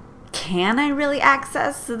 can I really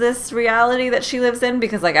access this reality that she lives in?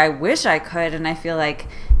 Because like I wish I could, and I feel like,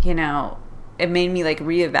 you know, it made me like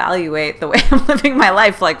reevaluate the way I'm living my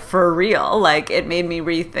life, like for real. Like it made me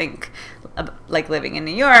rethink like living in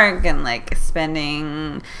New York and like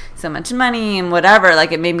spending so much money and whatever.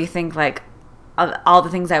 Like it made me think like all the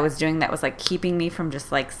things I was doing that was like keeping me from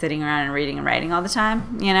just like sitting around and reading and writing all the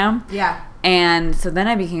time, you know? Yeah. And so then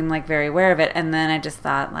I became like very aware of it, and then I just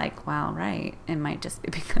thought like, wow, right, it might just be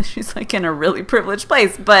because she's like in a really privileged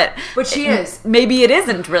place, but she is. Maybe it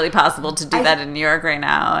isn't really possible to do that in New York right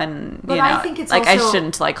now, and you know, I think it's like also, I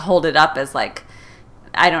shouldn't like hold it up as like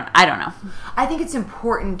I don't know. I think it's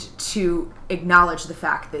important to acknowledge the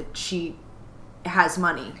fact that she has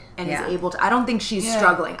money and is able to. I don't think she's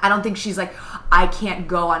struggling. I don't think she's like, I can't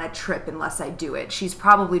go on a trip unless I do it. She's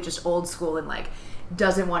probably just old school and like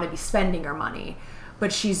doesn't want to be spending her money,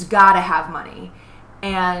 but she's got to have money,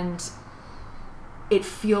 and it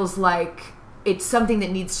feels like it's something that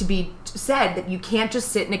needs to be said, that you can't just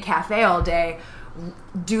sit in a cafe all day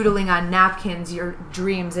doodling on napkins your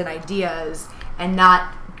dreams and ideas and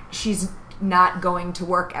she's not going to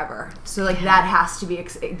work ever. So like that has to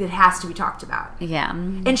be talked about. Yeah.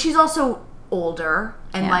 And she's also older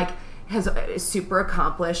and like is super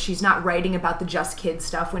accomplished. She's not writing about the Just Kids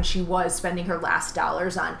stuff when she was spending her last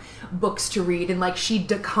dollars on books to read, and like she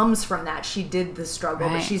comes from that. She did the struggle,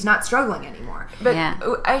 but she's not struggling anymore. But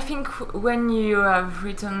I think when you have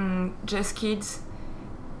written Just Kids,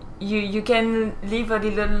 you can live a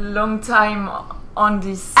little long time on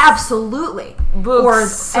this absolutely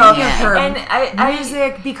books or any of her and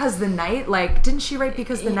music. Because the Night, like didn't she write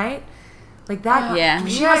Because the Night? Like that,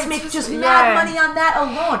 she must make just mad money on that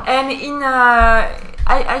alone. And in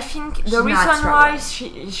I think the reason why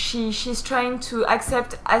she's trying to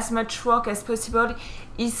accept as much work as possible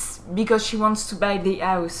is because she wants to buy the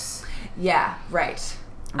house. Yeah, right.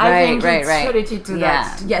 I think it's related to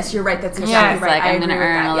that. Yes, you're right. That's exactly right. Like I'm going to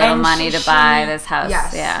earn a little money to buy this house.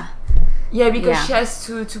 Yes. Yeah. Yeah, because she has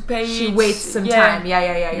to pay. She waits some time.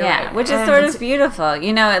 Yeah. You're right. Which is sort of beautiful.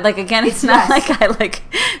 You know, like again, it's not like I like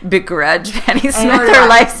begrudge Patti Smith her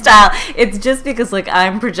lifestyle. It's just because like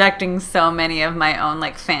I'm projecting so many of my own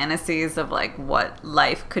like fantasies of like what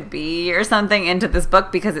life could be or something into this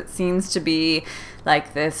book, because it seems to be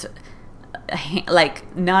like this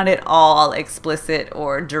like not at all explicit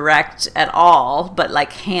or direct at all, but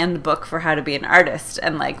like handbook for how to be an artist.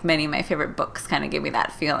 And like many of my favorite books kind of give me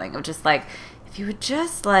that feeling of just like, if you would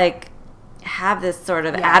just like have this sort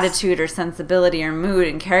of attitude or sensibility or mood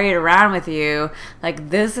and carry it around with you, like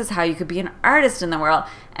this is how you could be an artist in the world.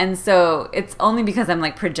 And so it's only because I'm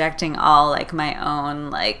like projecting all like my own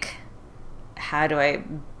like, how do I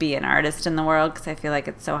be an artist in the world, because I feel like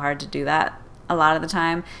it's so hard to do that a lot of the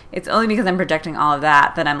time. It's only because I'm projecting all of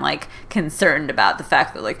that I'm like concerned about the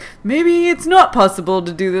fact that like maybe it's not possible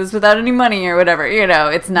to do this without any money or whatever, you know.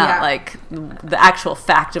 It's not like the actual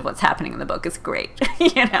fact of what's happening in the book is great.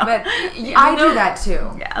 You know, but I do that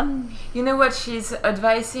too. Yeah. You know what she's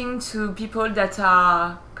advising to people that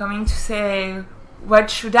are coming to say, what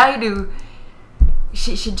should I do?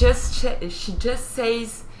 She just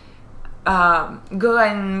says, go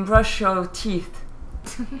and brush your teeth.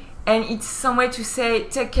 And it's some way to say,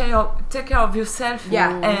 take care of yourself,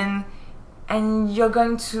 and you're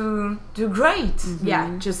going to do great. Mm-hmm.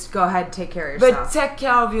 Yeah, just go ahead, take care of yourself. But take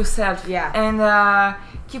care of yourself, and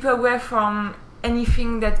keep away from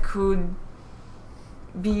anything that could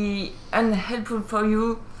be unhelpful for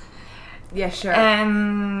you. Yeah, sure.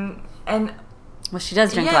 And well, she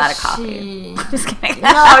does drink a lot of coffee. Just kidding.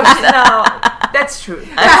 No, that's true. In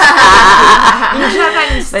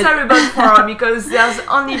Japan, it's terrible for her because there's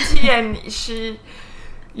only tea, and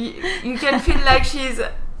you can feel like she's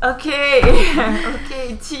okay,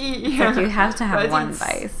 tea. Like you have to have one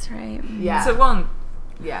vice, right? Yeah. So one.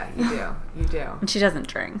 Yeah, you do. And she doesn't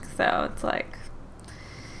drink, so it's like.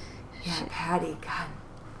 Yeah, Patty, God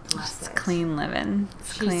bless it. Clean living.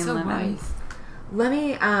 She's clean so living. wise. Let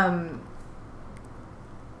me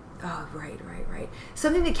oh, right.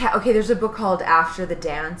 Something that okay, there's a book called After the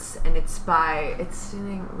Dance, and it's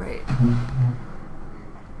sitting right.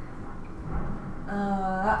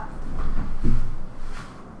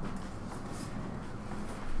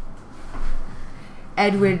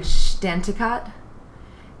 Edwidge Danticat,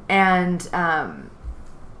 and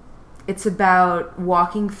it's about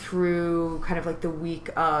walking through kind of like the week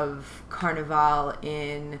of Carnival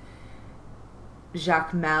in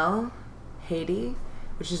Jacmel, Haiti,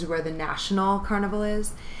 which is where the national carnival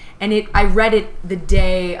is. And I read it the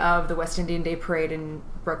day of the West Indian Day Parade in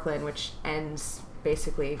Brooklyn, which ends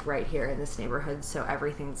basically right here in this neighborhood, so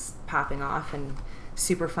everything's popping off and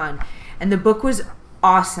super fun. And the book was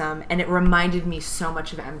awesome, and it reminded me so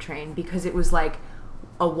much of M-Train because it was like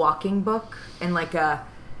a walking book and like a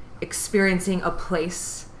experiencing a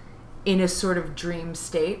place in a sort of dream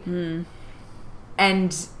state.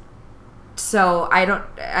 And so I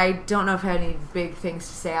don't know if I have any big things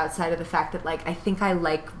to say outside of the fact that like I think I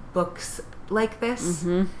like books like this,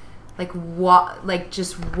 like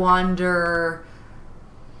just wander,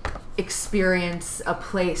 experience a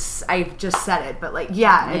place. I've just said it, but like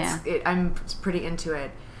I'm pretty into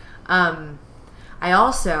it. I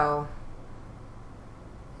also,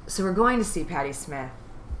 so we're going to see Patti Smith.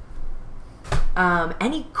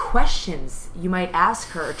 Any questions you might ask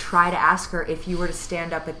her or try to ask her if you were to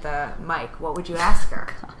stand up at the mic? What would you ask her?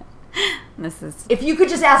 This is if you could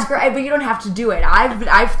just ask her, but you don't have to do it.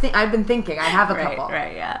 I've been thinking. I have a couple.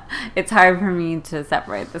 Right, yeah. It's hard for me to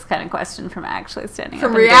separate this kind of question from actually standing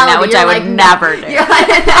from up reality, and doing that, which I would never do.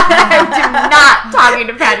 I'm not talking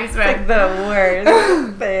to Patti Smith. The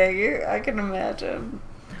worst thing I can imagine.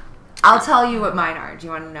 I'll tell you what mine are. Do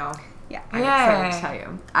you want to know? Yeah. I'm excited to tell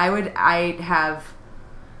you. I'd have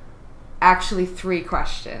actually 3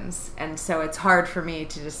 questions, and so it's hard for me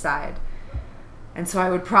to decide. And so I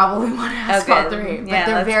would probably want to ask all 3. But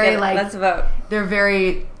they're very let's vote. They're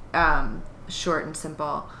very short and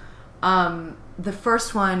simple. The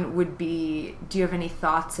first one would be, do you have any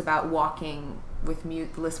thoughts about walking with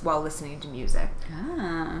while listening to music?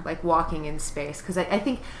 Like walking in space, because I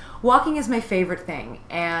think walking is my favorite thing,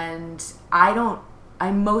 and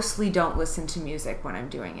I mostly don't listen to music when I'm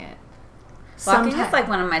doing it. Walking is like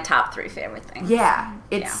one of my top 3 favorite things. Yeah,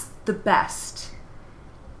 it's the best.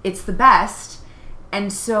 It's the best.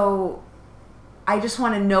 And so I just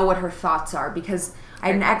want to know what her thoughts are, because I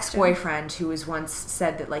had an ex-boyfriend who was once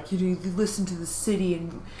said that, like, you listen to the city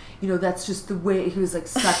and, that's just the way. He was, like,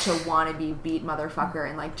 such a wannabe beat motherfucker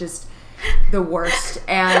and, like, just the worst.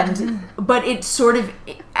 But I sort of,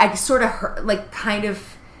 like, kind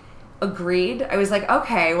of agreed. I was like,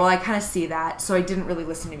 okay, well, I kind of see that. So I didn't really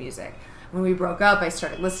listen to music. When we broke up, I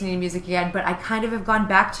started listening to music again, but I kind of have gone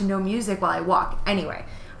back to no music while I walk. Anyway,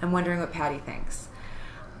 I'm wondering what Patty thinks.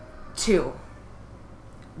 2,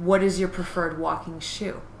 what is your preferred walking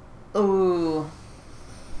shoe? Ooh.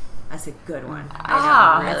 That's a good one.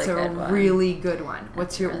 That's a really good one.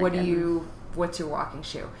 What's your walking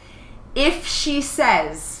shoe? If she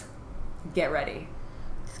says, get ready.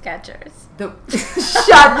 Skechers.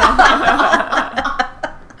 Shut up.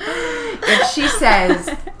 If she says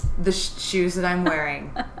the shoes that I'm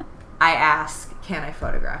wearing, I ask, can I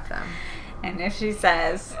photograph them? And if she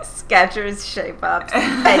says Skechers shape ups,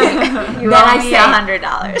 then you Then owe I me say, $100.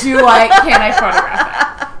 Can I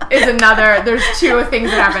photograph them? Is another. There's two things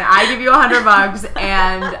that happen. I give you $100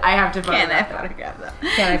 and I have to photograph them.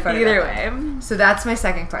 Can I photograph Either them? way. So that's my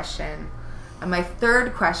second question. And my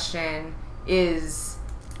third question is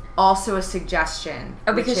also a suggestion.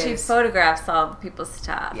 Oh, because she photographs all the people's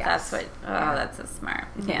stuff. Yes. That's what. Oh, that's so smart.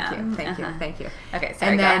 Thank you. Okay,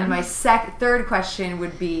 sorry. And then my third question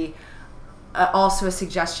would be also a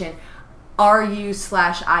suggestion. Are you /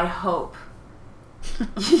 I hope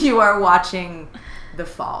you are watching The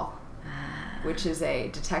Fall, which is a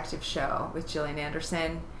detective show with Gillian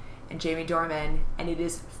Anderson and Jamie Dornan, and it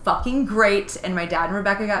is fucking great. And my dad and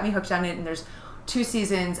Rebecca got me hooked on it, and there's 2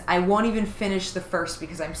 seasons. I won't even finish the first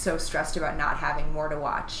because I'm so stressed about not having more to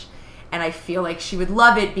watch. And I feel like she would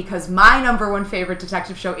love it because my number 1 favorite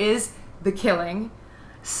detective show is The Killing.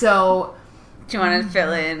 So, do you want to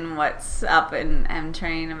fill in what's up in M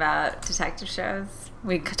Train about detective shows?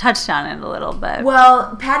 We touched on it a little bit.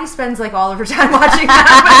 Well, Patty spends like all of her time watching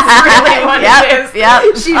that. That's really what it is.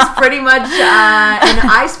 Yep. She's pretty much, and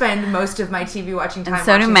I spend most of my TV watching time. And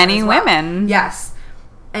so do many women. Yes.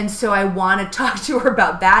 And so I want to talk to her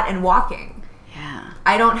about that and walking. Yeah.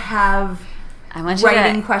 I don't have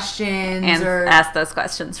writing questions and or ask those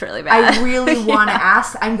questions really bad. I really want to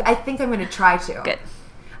ask. I think I'm going to try to. Good.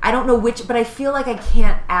 I don't know which, but I feel like I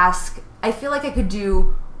can't ask. I feel like I could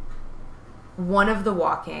do one of the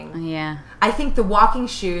walking. Yeah. I think the walking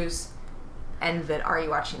shoes and the Are You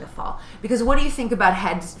Watching The Fall? Because what do you think about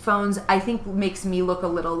headphones? I think makes me look a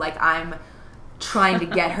little like I'm trying to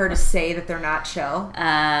get her to say that they're not chill. Do you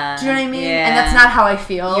know what I mean? Yeah. And that's not how I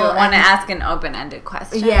feel. You want to ask an open-ended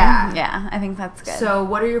question. Yeah. Yeah, I think that's good. So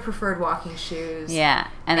what are your preferred walking shoes? Yeah.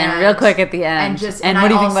 And then real quick at the end. And what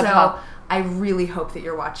do you think about The Fall? I really hope that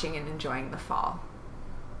you're watching and enjoying The Fall.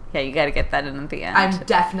 Yeah, you got to get that in at the end. I'm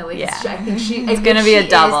definitely. Yeah. I think it's going to be a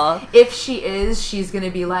double. If she is, she's going to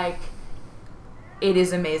be like, it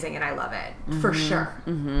is amazing and I love it. For sure.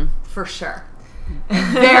 Mm-hmm. For sure.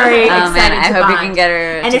 Very excited man, I to hope bond. you can get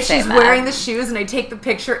her and to if say she's that. wearing the shoes and I take the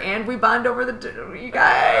picture and we bond over you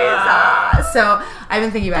guys. So I've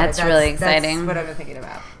been thinking about That's really exciting. That's what I've been thinking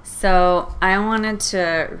about. So I wanted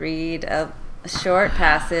to read a short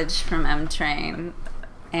passage from M Train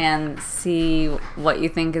and see what you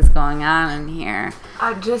think is going on in here.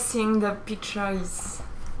 Just seeing the picture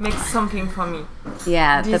makes something for me.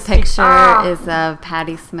 Yeah, This the picture is of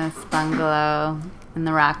Patti Smith's bungalow in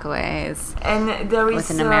the Rockaways, and there is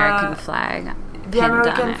with an American flag. The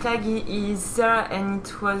American flag is there, and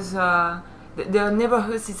it was the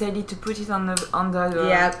neighborhood decided to put it on the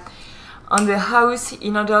house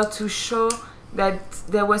in order to show that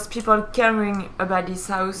there was people caring about this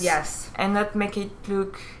house. Yes. And not make it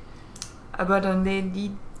look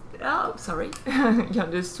abandoned. Oh, sorry. You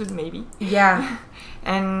understood maybe. Yeah.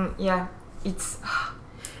 And yeah, it's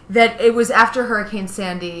that it was after Hurricane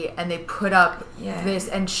Sandy and they put up this,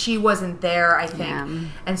 and she wasn't there, I think. Yeah.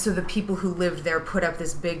 And so the people who lived there put up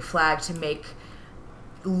this big flag to make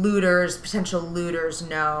potential looters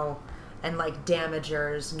know, and like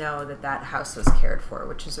damagers know that house was cared for,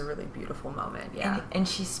 which is a really beautiful moment. Yeah. And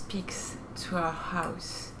she speaks to her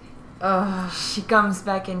house. Oh. She comes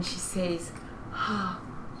back and she says, "Oh,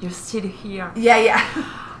 you're still here." Yeah.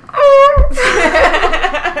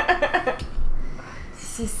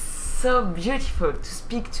 This is so beautiful to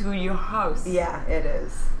speak to your house. Yeah, it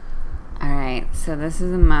is. All right, so this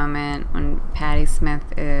is a moment when Patti Smith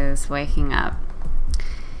is waking up.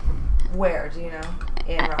 Where, do you know?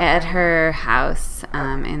 At her house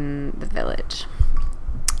in the village.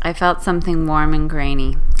 I felt something warm and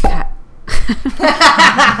grainy. Sorry.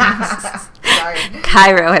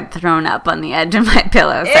 Cairo had thrown up on the edge of my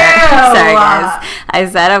pillow. Sorry, guys. I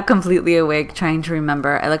sat up completely awake, trying to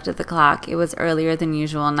remember. I looked at the clock. It was earlier than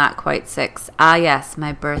usual, not quite 6. Ah, yes,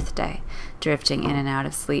 my birthday. Drifting in and out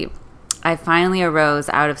of sleep. I finally arose,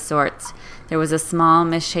 out of sorts. There was a small,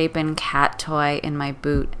 misshapen cat toy in my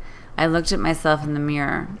boot. I looked at myself in the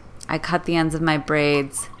mirror. I cut the ends of my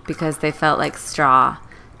braids because they felt like straw,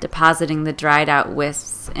 depositing the dried-out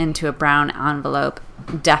wisps into a brown envelope.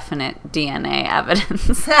 Definite DNA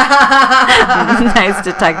evidence. Nice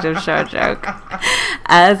detective show joke.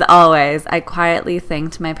 As always, I quietly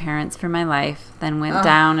thanked my parents for my life, then went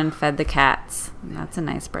down and fed the cats. That's a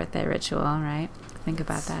nice birthday ritual, right? Think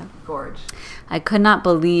about that. Gorge. I could not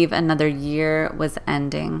believe another year was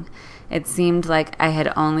ending. It seemed like I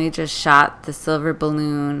had only just shot the silver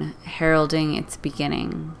balloon, heralding its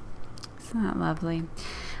beginning. Isn't that lovely?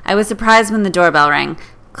 I was surprised when the doorbell rang.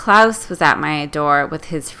 Klaus was at my door with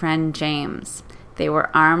his friend James. They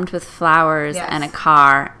were armed with flowers and a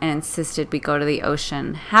car and insisted we go to the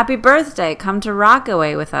ocean. Happy birthday! Come to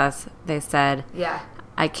Rockaway with us, they said. Yeah.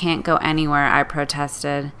 I can't go anywhere, I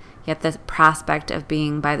protested. Yet the prospect of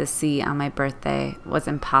being by the sea on my birthday was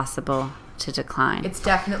impossible to decline. It's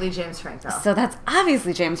definitely James Franco. So that's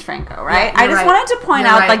obviously James Franco, right? Yeah, I just wanted to point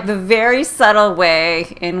out right. the very subtle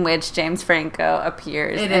way in which James Franco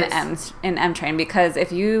appears in M Train, because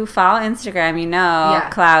if you follow Instagram, you know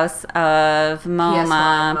Klaus of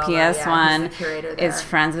MoMA, PS1 is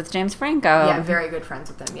friends with James Franco. Yeah, very good friends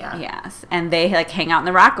with them, Yes, and they hang out in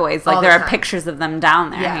the Rockaways. Like there are pictures of them down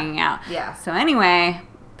there hanging out. Yeah. So anyway,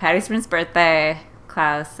 Patty Sprint's birthday,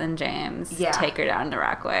 Klaus and James take her down to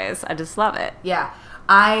Rockaways. I just love it. Yeah.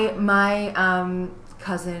 My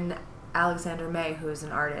cousin Alexander May, who's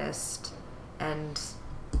an artist, and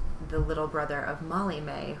the little brother of Molly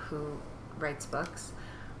May, who writes books,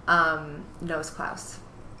 knows Klaus.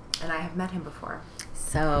 And I have met him before.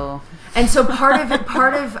 So part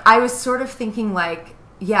of I was sort of thinking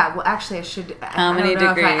actually I should. How many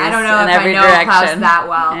degrees? I don't know if I know Klaus that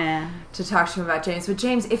well to talk to him about James. But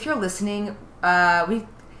James, if you're listening,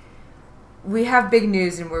 we have big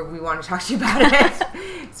news and we want to talk to you about it.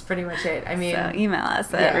 It's pretty much it. I mean, so email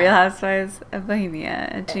us at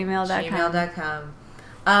realhousewivesofbohemia@gmail.com.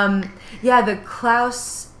 gmail.com. The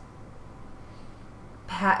Klaus,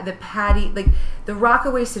 the Patty, the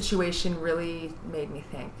Rockaway situation really made me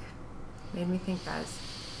think. Made me think, guys.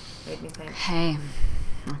 Made me think. Hey,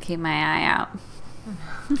 I'll keep my eye out.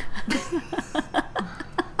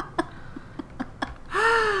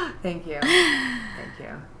 Thank you.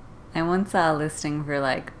 I once saw a listing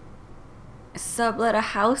for sublet a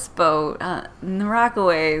houseboat in the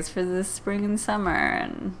Rockaways for this spring and summer,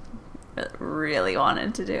 and really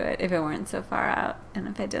wanted to do it if it weren't so far out and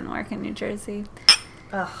if it didn't work in New Jersey.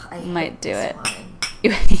 Ugh, I might do it. Wine.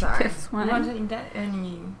 You hate Sorry. this wine?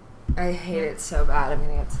 I hate it so bad. I'm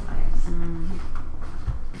gonna get some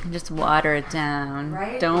ice. Just water it down.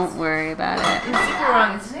 Right? Don't worry about it. It's super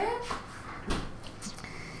wrong, isn't it?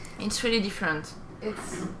 It's really different.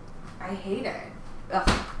 I hate it. Ugh.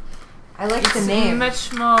 I like the name.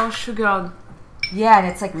 It's much more sugared. Yeah, and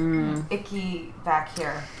it's icky back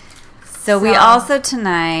here. So we also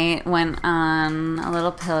tonight went on a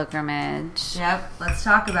little pilgrimage. Yep, let's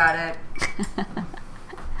talk about it.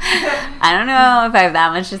 I don't know if I have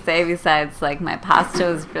that much to say besides my pasta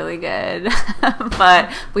was really good.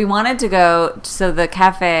 But we wanted to go, so the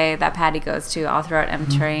cafe that Patty goes to all throughout M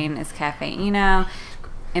Train is Cafe Eno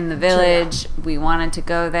in the village. We wanted to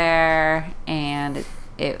go there and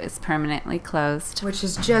it was permanently closed. Which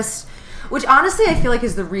honestly I feel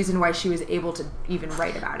is the reason why she was able to even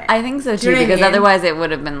write about it. I think so too, because otherwise it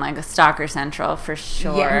would have been a stalker central for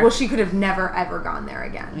sure. Yeah, well she could have never ever gone there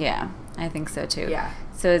again. Yeah, I think so too. Yeah.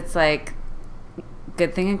 So it's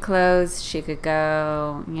good thing it closed. She could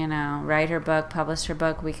go, write her book, publish her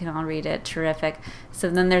book. We can all read it. Terrific. So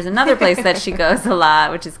then there's another place that she goes a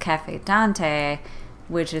lot, which is Cafe Dante,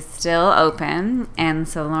 which is still open. And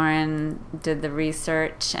so Lauren did the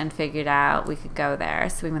research and figured out we could go there.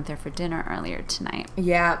 So we went there for dinner earlier tonight.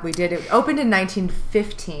 Yeah, we did. It opened in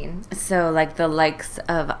 1915. So the likes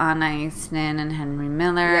of Anna Eastman and Henry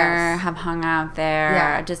Miller have hung out there.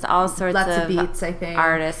 Yeah. Just all sorts of beats, I think.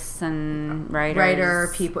 Artists and writers.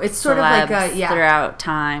 Writer people. It's sort of throughout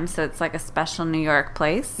time. So it's a special New York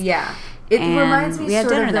place. Yeah. It reminds me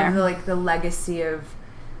sort of the legacy of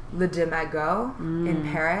Le Deux Magots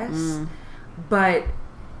in Paris. But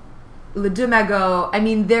Le Deux Magots, I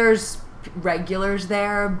mean, there's regulars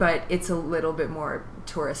there, but it's a little bit more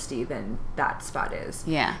touristy than that spot is.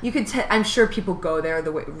 Yeah. You could I'm sure people go there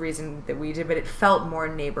the reason that we did, but it felt more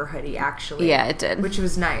neighborhoody actually. Yeah, it did. Which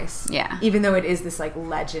was nice. Yeah. Even though it is this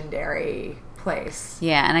legendary place.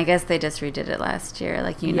 Yeah, and I guess they just redid it last year.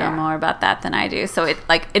 You know more about that than I do. So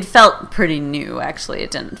it felt pretty new actually.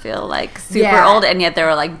 It didn't feel super old, and yet there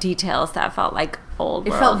were details that felt old.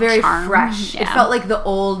 It felt very charm. fresh. Yeah. It felt like the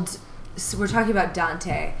old. So we're talking about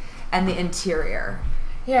Dante and the interior.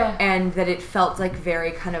 Yeah. And that it felt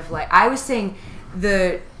very kind of I was saying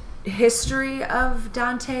the history of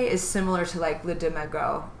Dante is similar to Le Deux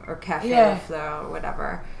Magots or Café Le Fleur or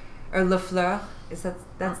whatever. Or Le Fleur.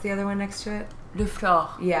 That's the other one next to it? Le Fleur.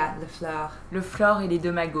 Yeah, Le Fleur. Le Fleur et les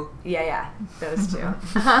Deux Magots. Yeah, those two.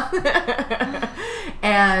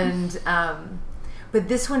 And, but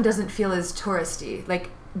this one doesn't feel as touristy.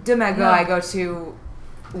 Deux Magots I go to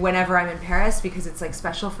whenever I'm in Paris because it's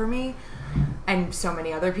special for me. and so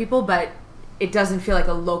many other people, but it doesn't feel like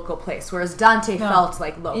a local place, whereas Dante felt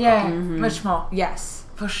like local. Yeah, much more. Yes.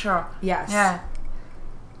 For sure. Yes. Yeah.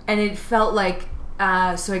 And it felt like,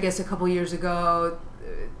 so I guess a couple years ago,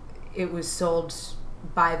 it was sold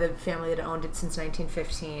by the family that owned it since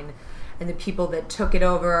 1915, and the people that took it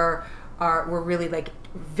over were really like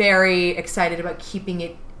very excited about keeping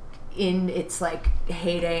it in its like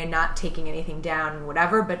heyday and not taking anything down and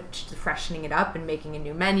whatever, but just freshening it up and making a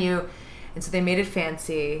new menu. And so they made it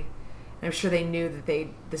fancy. And I'm sure they knew that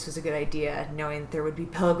this was a good idea, knowing that there would be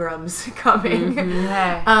pilgrims coming.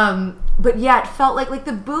 But yeah, it felt like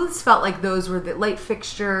the booths felt like those were the light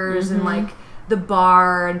fixtures and like the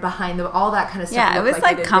bar and behind all that kind of stuff. Yeah, it was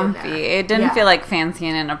like comfy. It didn't feel like fancy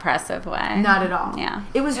in an oppressive way. Not at all. Yeah,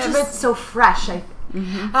 it was just so fresh.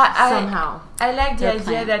 Somehow I like the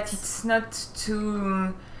idea that it's not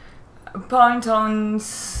to point on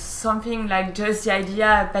something like just the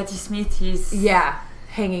idea Patti Smith is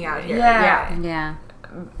hanging out here. Yeah.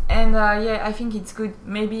 And I think it's good.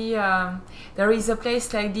 Maybe there is a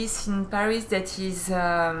place like this in Paris that is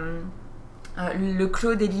Le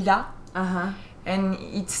Clos des Lilas. And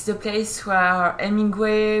it's the place where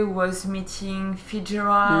Hemingway was meeting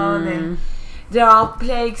Fitzgerald, and there are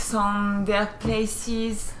plaques on their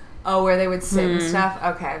places. Oh, where they would sit and stuff?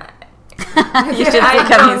 Okay. You should see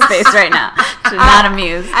Camille's face right now. She's not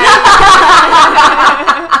amused.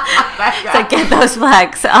 So get those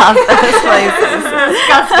flags off those places.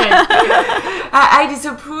 Disgusting. I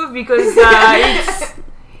disapprove because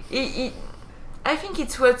I think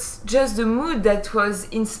it was just the mood that was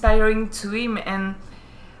inspiring to him, and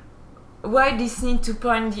why this need to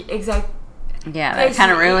point the exact that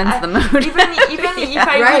kind of ruins the mood. Even if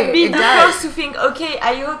I would be the first to think, okay,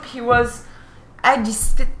 I hope he was at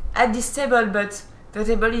this table, but the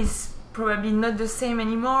table is probably not the same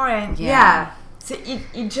anymore, and so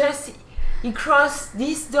he crossed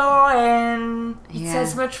this door, and it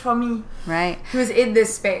says much for me. Right. He was in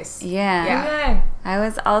this space. Yeah. I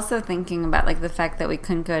was also thinking about like the fact that we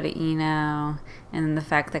couldn't go to Eno, and the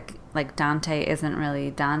fact that like Dante isn't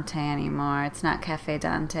really Dante anymore. It's not Cafe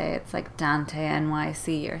Dante. It's like Dante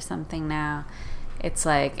NYC or something now. It's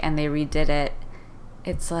like, and they redid it.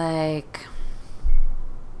 It's like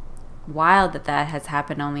wild that has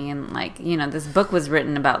happened only in like, you know, this book was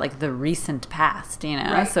written about like the recent past, you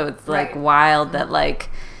know, so it's like wild that like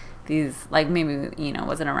these, like maybe, you know,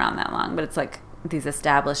 wasn't around that long, but it's like these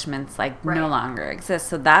establishments like no longer exist.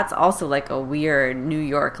 So that's also like a weird New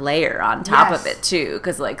York layer on top of it too,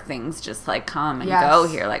 because like things just like come and go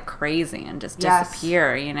here like crazy and just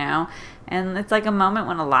disappear, you know. And it's like a moment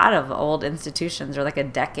when a lot of old institutions, or like a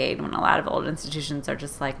decade when a lot of old institutions are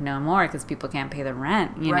just like no more because people can't pay the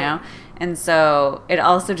rent, you know? And so it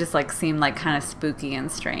also just like seemed like kind of spooky and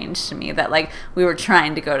strange to me that like we were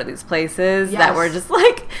trying to go to these places that were just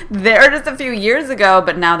like there just a few years ago,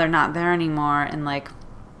 but now they're not there anymore. And like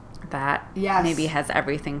that maybe has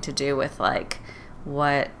everything to do with like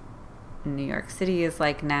what New York City is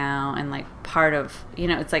like now, and like part of, you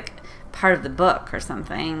know, it's like part of the book or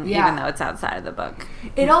something, even though it's outside of the book.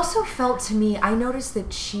 It also felt to me, I noticed that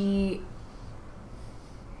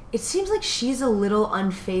it seems like she's a little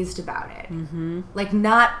unfazed about it. Like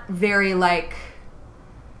not very like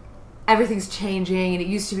everything's changing and it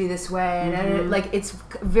used to be this way, and like it's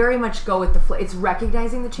very much go with the flow. It's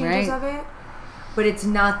recognizing the changes of it, but it's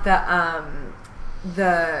not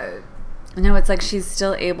the no, it's like she's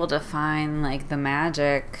still able to find like the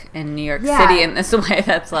magic in New York City in this way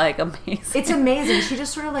that's like amazing. It's amazing. She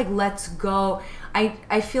just sort of like lets go.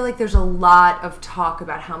 I feel like there's a lot of talk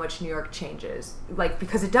about how much New York changes, like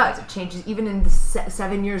because it does. It changes even in the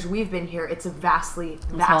 7 years we've been here. It's a vastly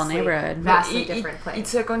whole neighborhood, vastly different place.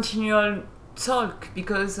 It's a continual talk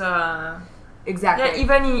because exactly.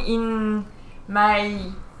 Even in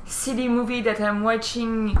my silly movie that I'm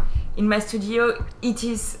watching in my studio, it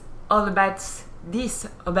is all about this,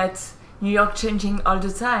 about New York changing all the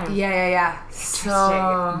time. Yeah. So,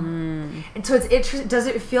 and so it's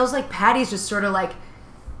interesting. It feels like Patty's just sort of like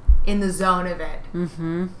in the zone of it.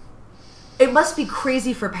 It must be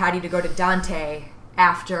crazy for Patty to go to Dante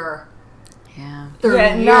after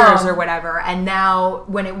 30 years or whatever, and now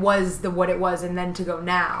when it was what it was, and then to go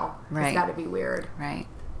now, it's got to be weird. Right.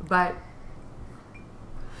 But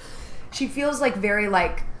she feels like very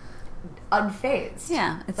like unfazed.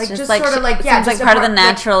 Yeah, it's like just like sort of like seems like part of the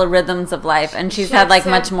natural rhythms of life, and she's had like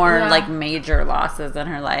much more like major losses in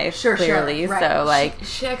her life, clearly. So like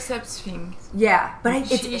she accepts things. Yeah,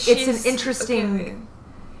 but it's an interesting.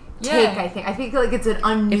 take, I think like it's an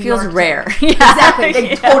un-New It feels York rare. take. Exactly.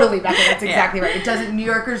 Like, totally, Becca. That's Yeah. exactly right. It doesn't. New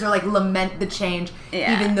Yorkers are like lament the change,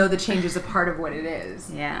 Yeah. even though the change is a part of what it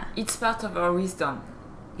is. Yeah. It's part of our wisdom.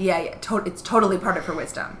 Yeah. It's totally part of her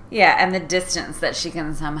wisdom. Yeah, and the distance that she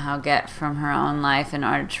can somehow get from her own life in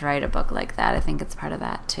order to write a book like that, I think it's part of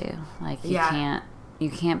that too. Like you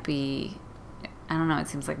can't be, I don't know, it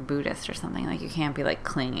seems like Buddhist or something. Like you can't be like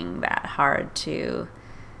clinging that hard to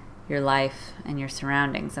your life and your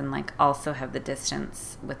surroundings and like also have the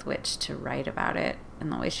distance with which to write about it in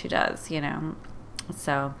the way she does, you know.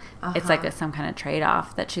 So it's like some kind of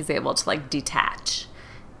trade-off that she's able to like detach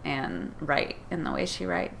and write in the way she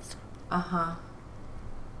writes.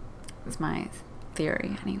 It's my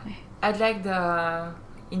theory anyway. I'd like the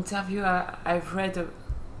interview I've read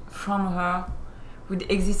from her would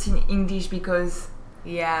exist in English because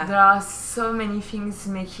there are so many things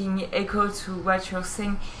making echo to what you're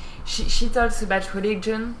saying. She talks about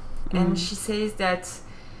religion, and she says that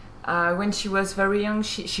when she was very young,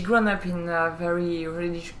 she grew up in a very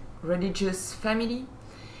religious family,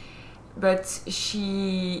 but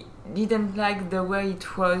she didn't like the way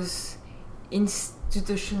it was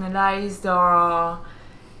institutionalized,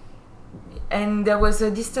 and there was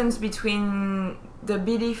a distance between the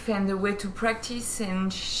belief and the way to practice,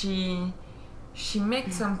 and she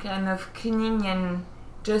made some kind of cleaning and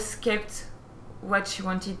just kept what she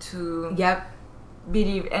wanted to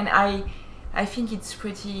believe. And I think it's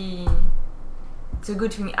a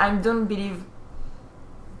good thing. I don't believe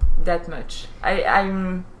that much.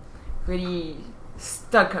 I'm really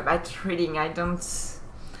stuck about reading. I don't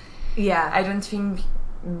think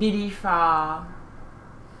belief are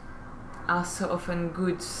so often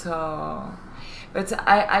good. So, but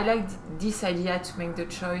I like this idea to make the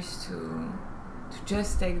choice to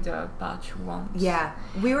just take the part you want. Yeah,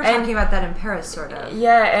 we were talking about that in Paris, sort of.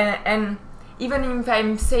 Yeah, and even if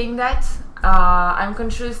I'm saying that, I'm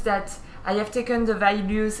conscious that I have taken the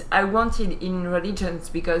values I wanted in religions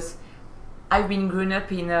because I've been grown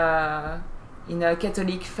up in a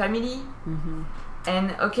Catholic family,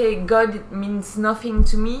 and God means nothing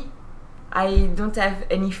to me. I don't have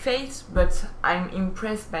any faith, but I'm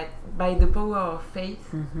impressed by the power of faith.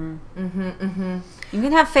 You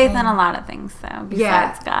can have faith in a lot of things, though,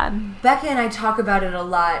 besides God. Becca and I talk about it a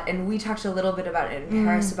lot, and we talked a little bit about it in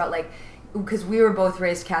Paris, about like, because we were both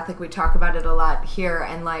raised Catholic, we talk about it a lot here,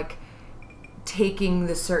 and like taking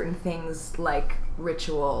the certain things like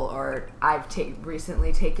ritual, or I've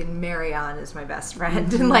recently taken Mary on as my best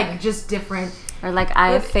friend, and like just different. Or like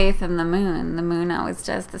I have faith in the moon. The moon always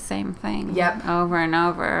does the same thing. Yep. Over and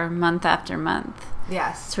over, month after month.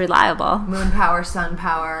 Yes. It's reliable. Moon power, sun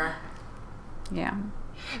power. Yeah.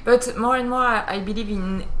 But more and more I believe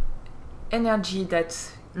in energy that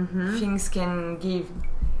things can give.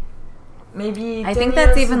 Maybe I think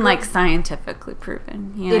that's even like scientifically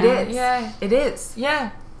proven. You know? It is. Yeah. It is.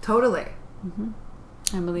 Yeah. Totally.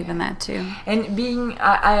 I believe in that too. And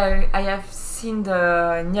I have seen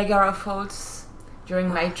the Niagara Falls during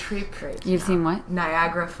my trip. You've seen what?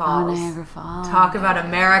 Niagara Falls. Oh, Niagara Falls. Talk about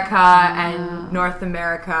America and North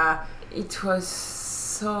America. It was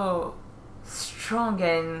so strong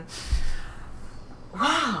and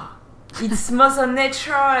wow! It's Mother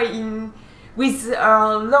Nature with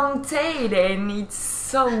a long tail, and it's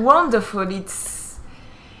so wonderful. It's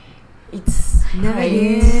never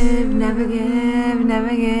great. give, never give, never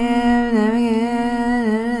give, never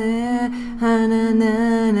give. Na,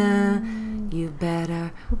 na, na. You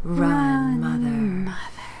better run, mother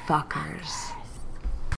fuckers.